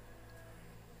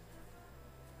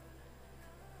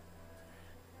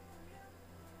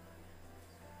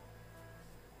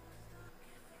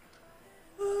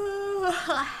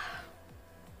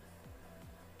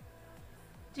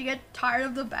 Do you get tired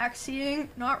of the backseating?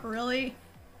 Not really.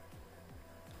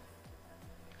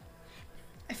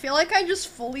 I feel like I just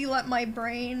fully let my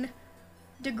brain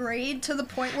degrade to the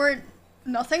point where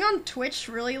nothing on Twitch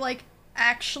really, like,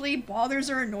 actually bothers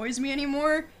or annoys me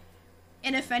anymore.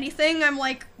 And if anything, I'm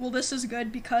like, well, this is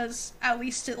good because at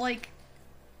least it, like,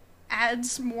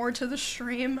 adds more to the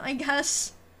stream, I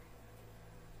guess.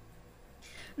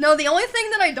 No, the only thing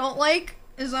that I don't like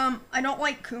is, I don't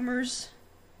like Coomers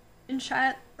in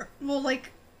chat. Well,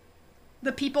 like,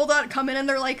 the people that come in and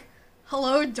they're like,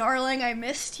 Hello, darling, I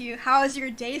missed you. How is your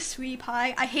day, sweetie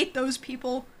pie? I hate those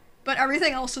people, but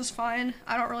everything else is fine.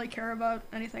 I don't really care about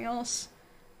anything else.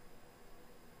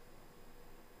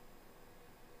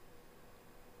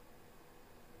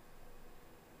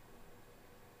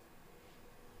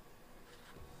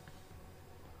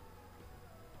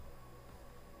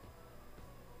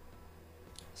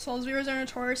 Souls viewers are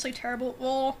notoriously terrible.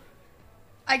 Well,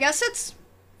 I guess it's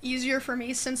easier for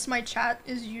me since my chat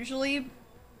is usually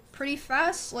pretty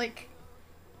fast. Like,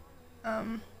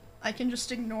 I can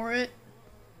just ignore it.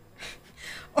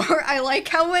 Or I like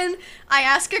how when I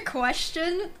ask a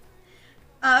question,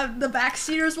 the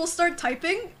backseaters will start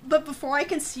typing, but before I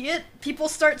can see it, people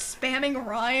start spamming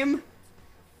rhyme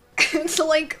to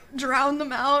like drown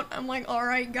them out. I'm like,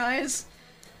 alright guys.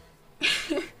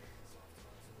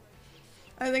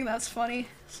 I think that's funny,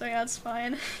 so yeah, it's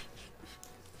fine.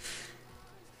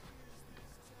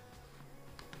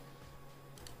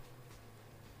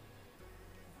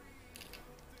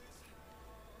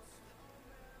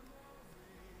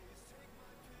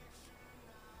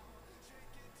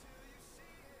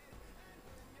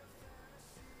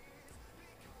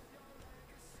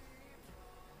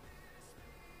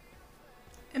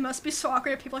 It must be so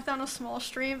awkward if people like that on a small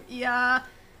stream. Yeah.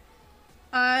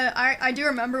 I do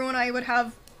remember when I would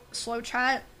have slow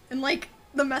chat and like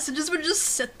the messages would just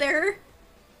sit there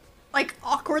like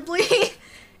awkwardly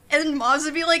and then mobs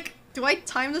would be like, do I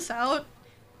time this out?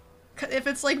 If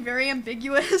it's like very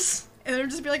ambiguous and it would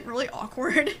just be like really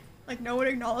awkward. Like no one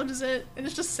acknowledges it and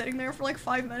it's just sitting there for like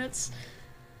 5 minutes.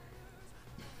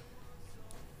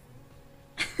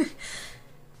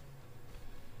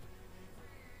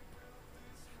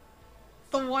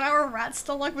 The 1 hour rat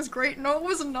stomach was great. No, it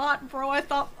was not, bro. I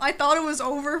thought it was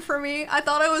over for me. I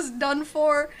thought I was done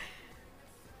for.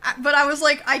 But I was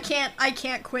like, I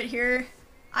can't quit here.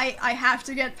 I have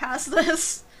to get past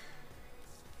this.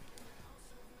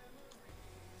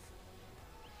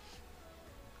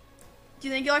 Do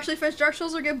you think you'll actually finish Dark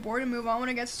Souls or get bored and move on when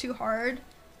it gets too hard?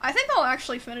 I think I'll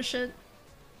actually finish it.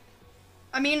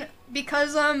 I mean,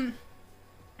 because,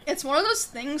 it's one of those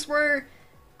things where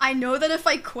I know that if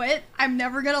I quit, I'm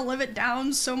never gonna live it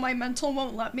down, so my mental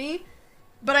won't let me.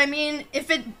 But I mean, if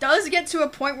it does get to a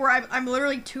point where I'm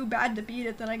literally too bad to beat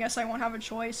it, then I guess I won't have a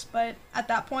choice. But at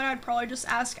that point, I'd probably just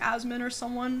ask Asmin or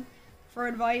someone for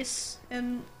advice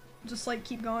and just, like,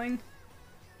 keep going.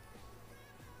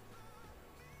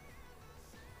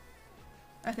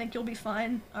 I think you'll be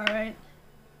fine. Alright.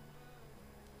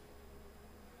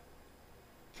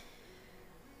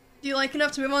 Do you like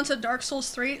enough to move on to Dark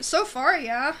Souls 3? So far,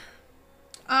 yeah.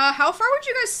 How far would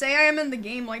you guys say I am in the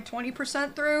game? Like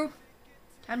 20% through?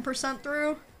 10%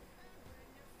 through?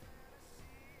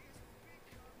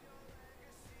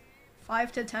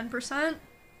 5 to 10%?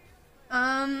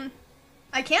 I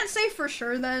can't say for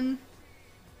sure then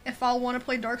if I'll want to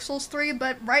play Dark Souls 3,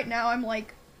 but right now I'm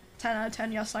like 10 out of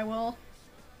 10, yes I will.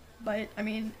 But, I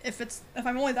mean, if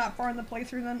I'm only that far in the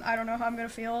playthrough, then I don't know how I'm gonna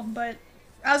feel, but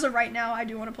as of right now, I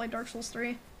do want to play Dark Souls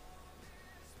 3.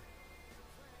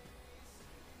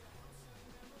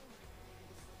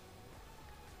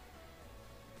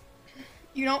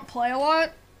 You don't play a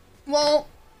lot? Well,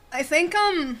 I think,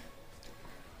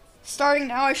 starting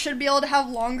now I should be able to have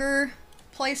longer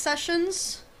play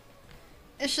sessions.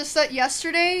 It's just that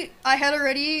yesterday, I had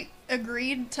already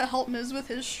agreed to help Miz with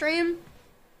his stream.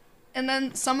 And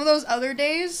then some of those other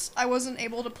days, I wasn't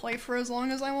able to play for as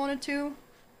long as I wanted to.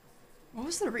 What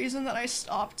was the reason that I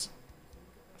stopped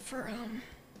for,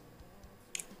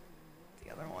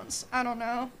 the other ones? I don't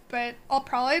know, but I'll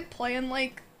probably play in,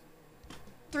 like,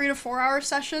 3 to 4 hour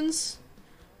sessions,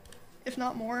 if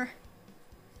not more.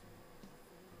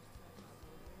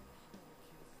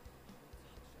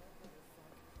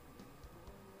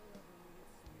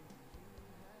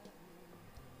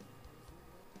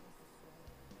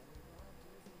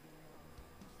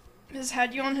 Miz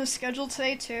had you on his schedule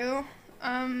today, too?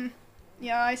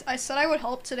 Yeah, I said I would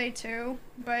help today too,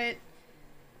 but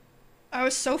I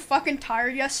was so fucking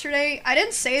tired yesterday. I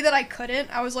didn't say that I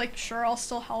couldn't. I was like, sure, I'll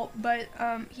still help, but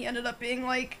he ended up being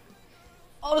like,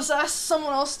 I'll just ask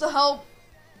someone else to help.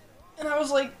 And I was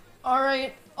like,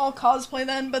 alright, I'll cosplay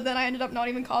then, but then I ended up not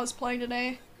even cosplaying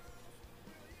today.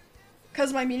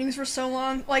 Because my meetings were so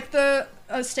long. Like the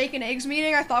steak and eggs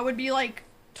meeting I thought would be like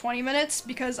 20 minutes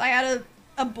because I had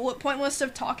a bullet point list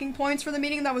of talking points for the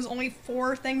meeting that was only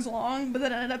 4 things long, but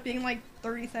then it ended up being like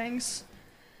 30 things.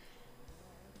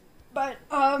 But,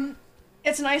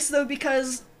 it's nice though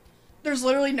because there's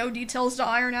literally no details to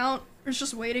iron out. It's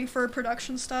just waiting for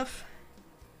production stuff.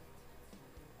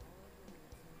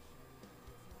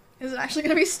 Is it actually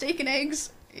gonna be steak and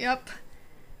eggs? Yep.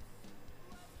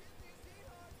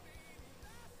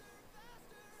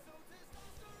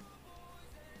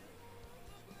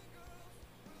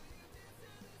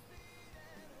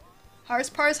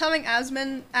 hardest part is having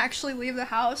Asmund actually leave the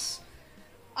house.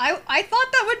 I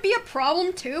thought that would be a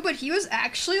problem too, but he was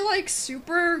actually like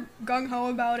super gung-ho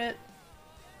about it.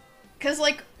 Cause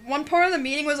like one part of the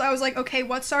meeting was I was like, okay,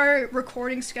 what's our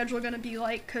recording schedule gonna be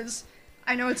like? Cause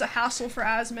I know it's a hassle for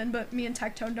Asmund, but me and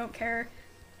Tectone don't care.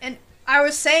 And I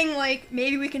was saying like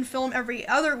maybe we can film every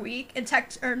other week, and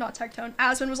not Tectone,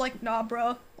 Asmund was like, nah,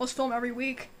 bro, let's film every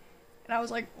week. And I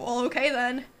was like, well, okay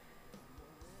then.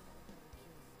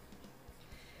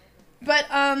 But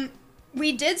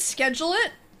we did schedule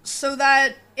it so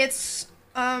that it's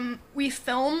we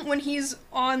film when he's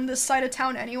on this side of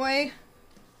town anyway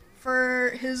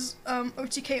for his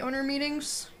OTK owner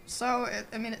meetings. So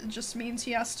I mean, it just means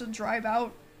he has to drive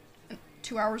out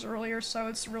 2 hours earlier, so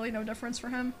it's really no difference for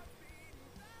him.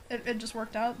 It just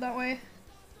worked out that way.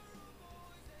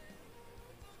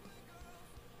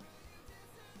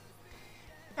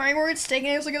 Are you worried Steak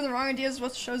and Eggs will give the wrong ideas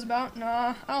what the show's about?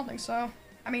 Nah, I don't think so.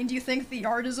 I mean, do you think the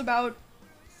yard is about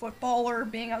football or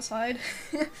being outside?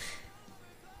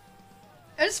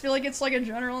 I just feel like it's like a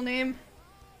general name.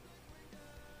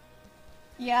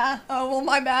 Yeah, oh well,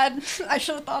 my bad. I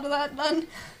should have thought of that then.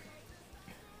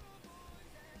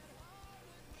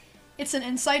 It's an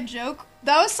inside joke.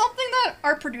 That was something that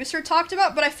our producer talked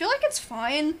about, but I feel like it's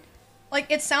fine.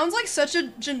 Like, it sounds like such a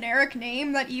generic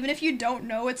name that even if you don't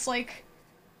know it's like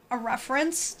a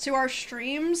reference to our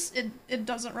streams, it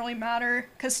doesn't really matter,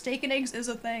 because Steak and Eggs is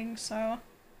a thing, so.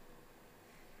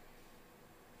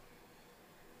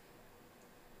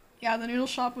 Yeah, the noodle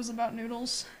shop was about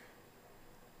noodles.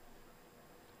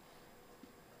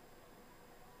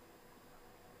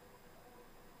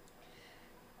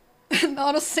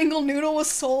 Not a single noodle was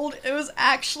sold. It was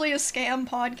actually a scam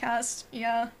podcast.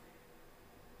 Yeah.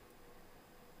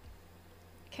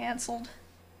 Cancelled.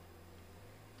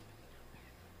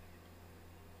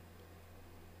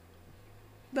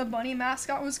 The bunny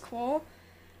mascot was cool.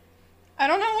 I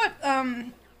don't know what,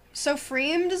 so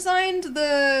Freem designed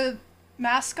the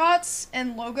mascots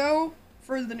and logo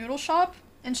for the noodle shop,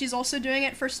 and she's also doing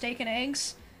it for Steak and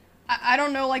Eggs. I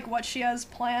don't know, like, what she has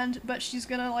planned, but she's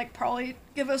gonna, like, probably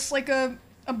give us, like, a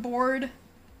board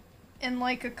in,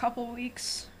 like, a couple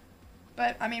weeks.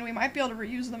 But, I mean, we might be able to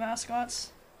reuse the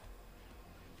mascots.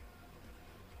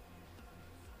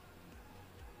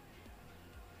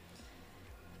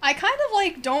 I kind of,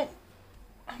 like, don't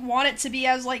want it to be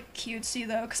as, like, cutesy,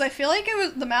 though, because I feel like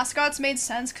the mascots made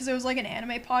sense because it was, like, an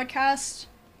anime podcast,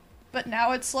 but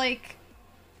now it's, like,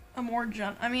 a more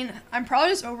I mean, I'm probably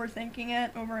just overthinking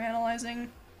it, overanalyzing.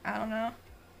 I don't know.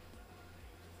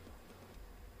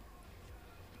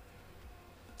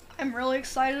 I'm really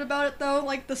excited about it though.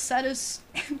 Like, the set is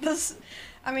this.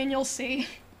 I mean, you'll see.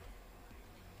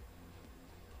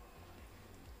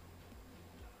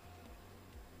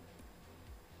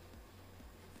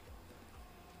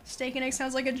 Steak and Egg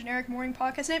sounds like a generic morning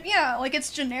podcast name. Yeah, like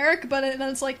it's generic, but then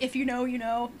it's like if you know, you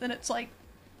know. Then it's like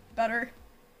better.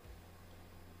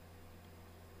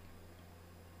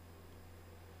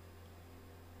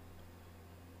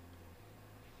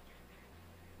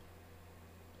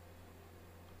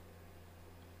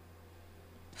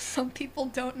 Some people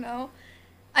don't know.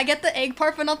 I get the egg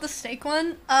part, but not the steak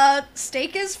one.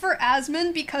 Steak is for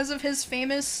Asmund because of his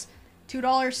famous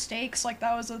 $2 steaks. Like,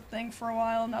 that was a thing for a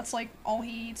while, and that's, like, all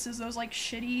he eats is those, like,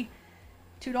 shitty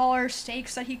 $2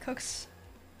 steaks that he cooks.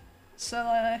 So,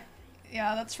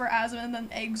 yeah, that's for Asmund, and then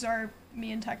eggs are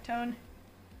me and Tectone.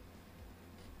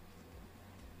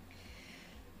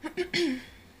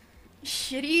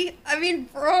 Shitty? I mean,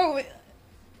 bro,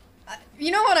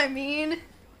 you know what I mean?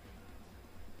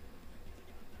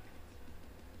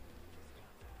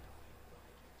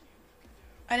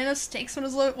 I didn't know steaks when I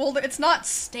was little. Well, it's not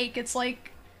steak, it's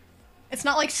like, it's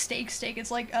not like steak,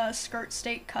 it's like a skirt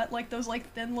steak cut, like those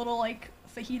like thin little like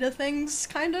fajita things,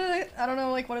 kinda? I don't know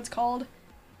like what it's called.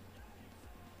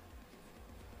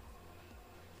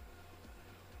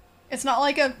 It's not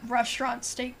like a restaurant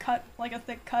steak cut, like a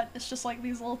thick cut, it's just like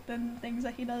these little thin things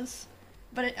that he does.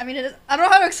 But I mean, I don't know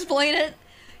how to explain it.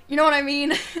 You know what I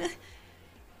mean?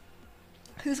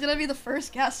 Who's gonna be the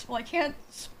first guest? Well,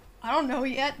 I don't know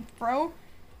yet, bro.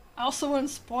 I also wouldn't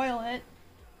spoil it.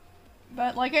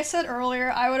 But like I said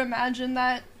earlier, I would imagine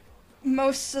that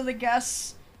most of the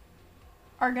guests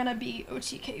are gonna be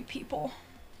OTK people.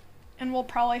 And we'll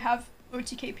probably have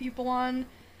OTK people on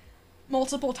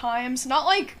multiple times. Not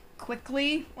like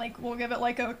quickly, like we'll give it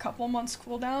like a couple months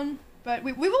cooldown. But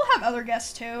we will have other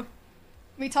guests too.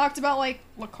 We talked about like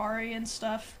Lakari and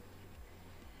stuff.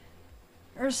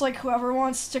 Or just like whoever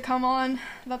wants to come on,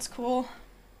 that's cool.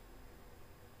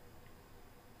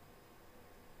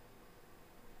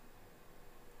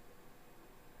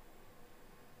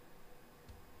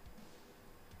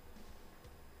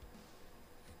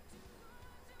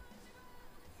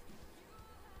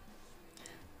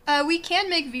 We can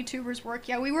make VTubers work.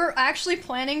 Yeah, we were actually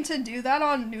planning to do that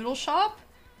on Noodle Shop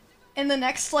in the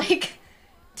next, like,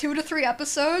 2 to 3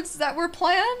 episodes that were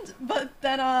planned, but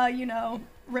then, you know,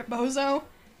 rip bozo.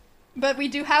 But we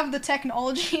do have the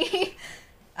technology.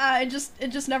 It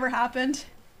just never happened.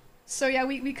 So yeah,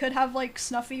 we could have, like,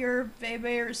 Snuffy or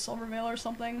Bebe or Silverveil or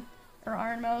something. Or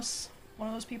Iron Mouse. One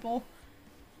of those people.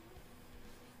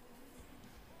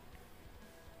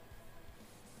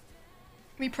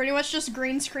 We pretty much just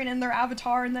green screen in their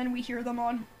avatar and then we hear them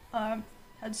on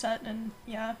headset and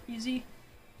yeah, easy.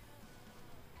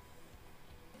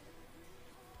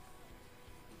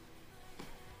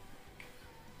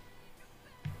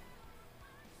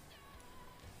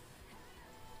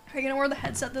 Are you gonna wear the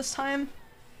headset this time?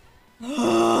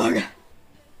 Ugh.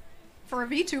 For a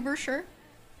VTuber, sure.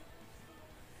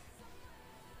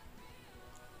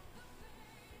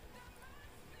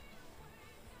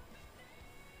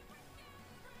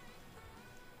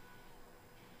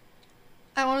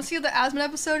 I want to see the Asmon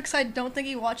episode because I don't think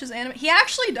he watches anime. He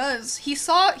actually does. He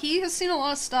has seen a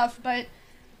lot of stuff, but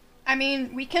I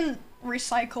mean, we can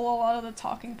recycle a lot of the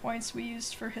talking points we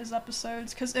used for his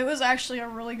episodes because it was actually a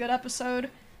really good episode.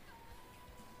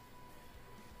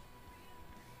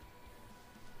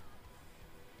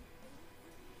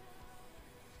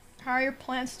 How are your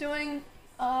plants doing?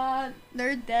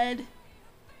 They're dead.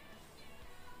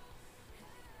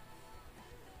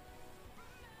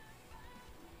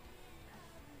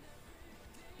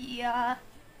 Yeah.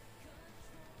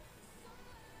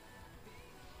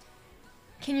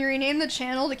 Can you rename the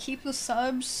channel to keep the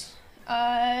subs?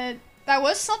 That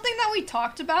was something that we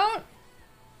talked about,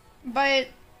 but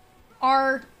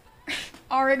our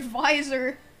our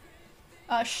advisor,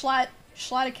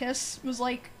 Schlaticus, was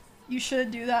like, you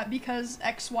should do that because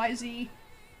XYZ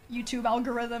YouTube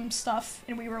algorithm stuff,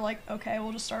 and we were like, okay,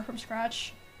 we'll just start from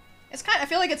scratch. I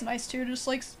feel like it's nice too, just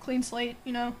like clean slate,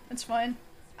 you know, it's fine.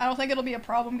 I don't think it'll be a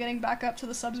problem getting back up to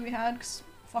the subs we had, because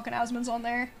fucking Asmon's on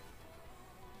there.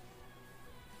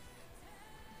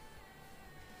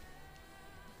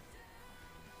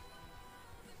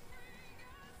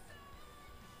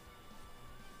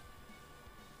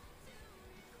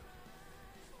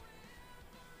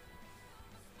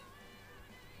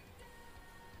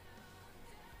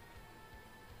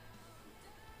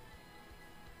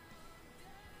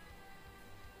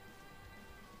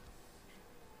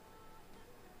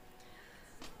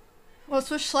 Well,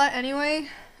 switch Slat anyway.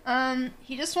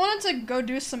 He just wanted to go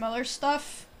do some other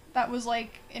stuff that was,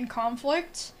 like, in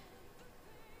conflict.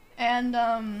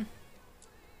 And,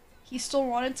 he still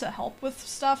wanted to help with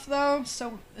stuff, though,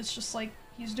 so it's just, like,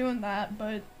 he's doing that,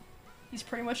 but he's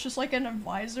pretty much just, like, an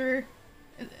advisor.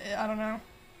 I don't know.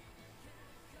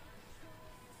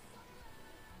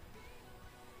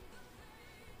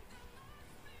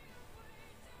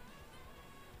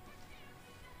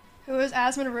 Who was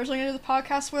Asmon originally going to do the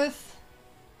podcast with?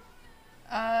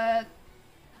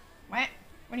 What?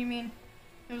 What do you mean?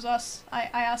 It was us. I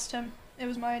asked him. It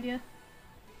was my idea.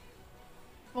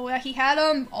 Well, yeah, he had,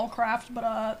 Allcraft,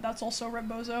 but, that's also Red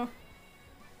Bozo.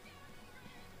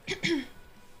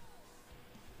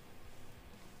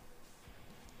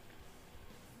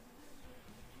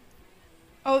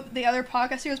 Oh, the other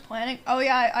podcast he was planning? Oh,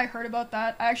 yeah, I heard about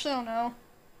that. I actually don't know.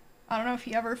 I don't know if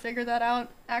he ever figured that out,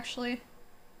 actually.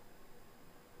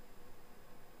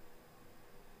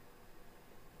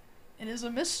 It is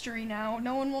a mystery now.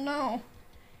 No one will know.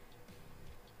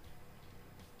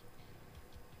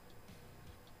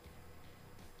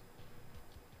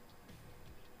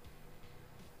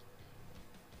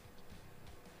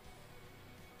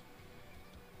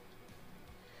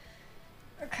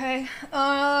 Okay,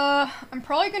 I'm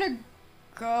probably gonna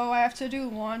go. I have to do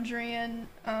laundry and,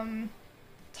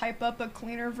 type up a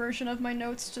cleaner version of my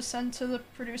notes to send to the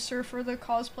producer for the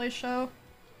cosplay show.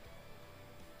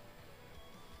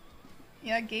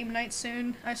 Yeah, game night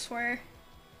soon, I swear.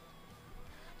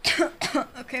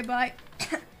 Okay, bye.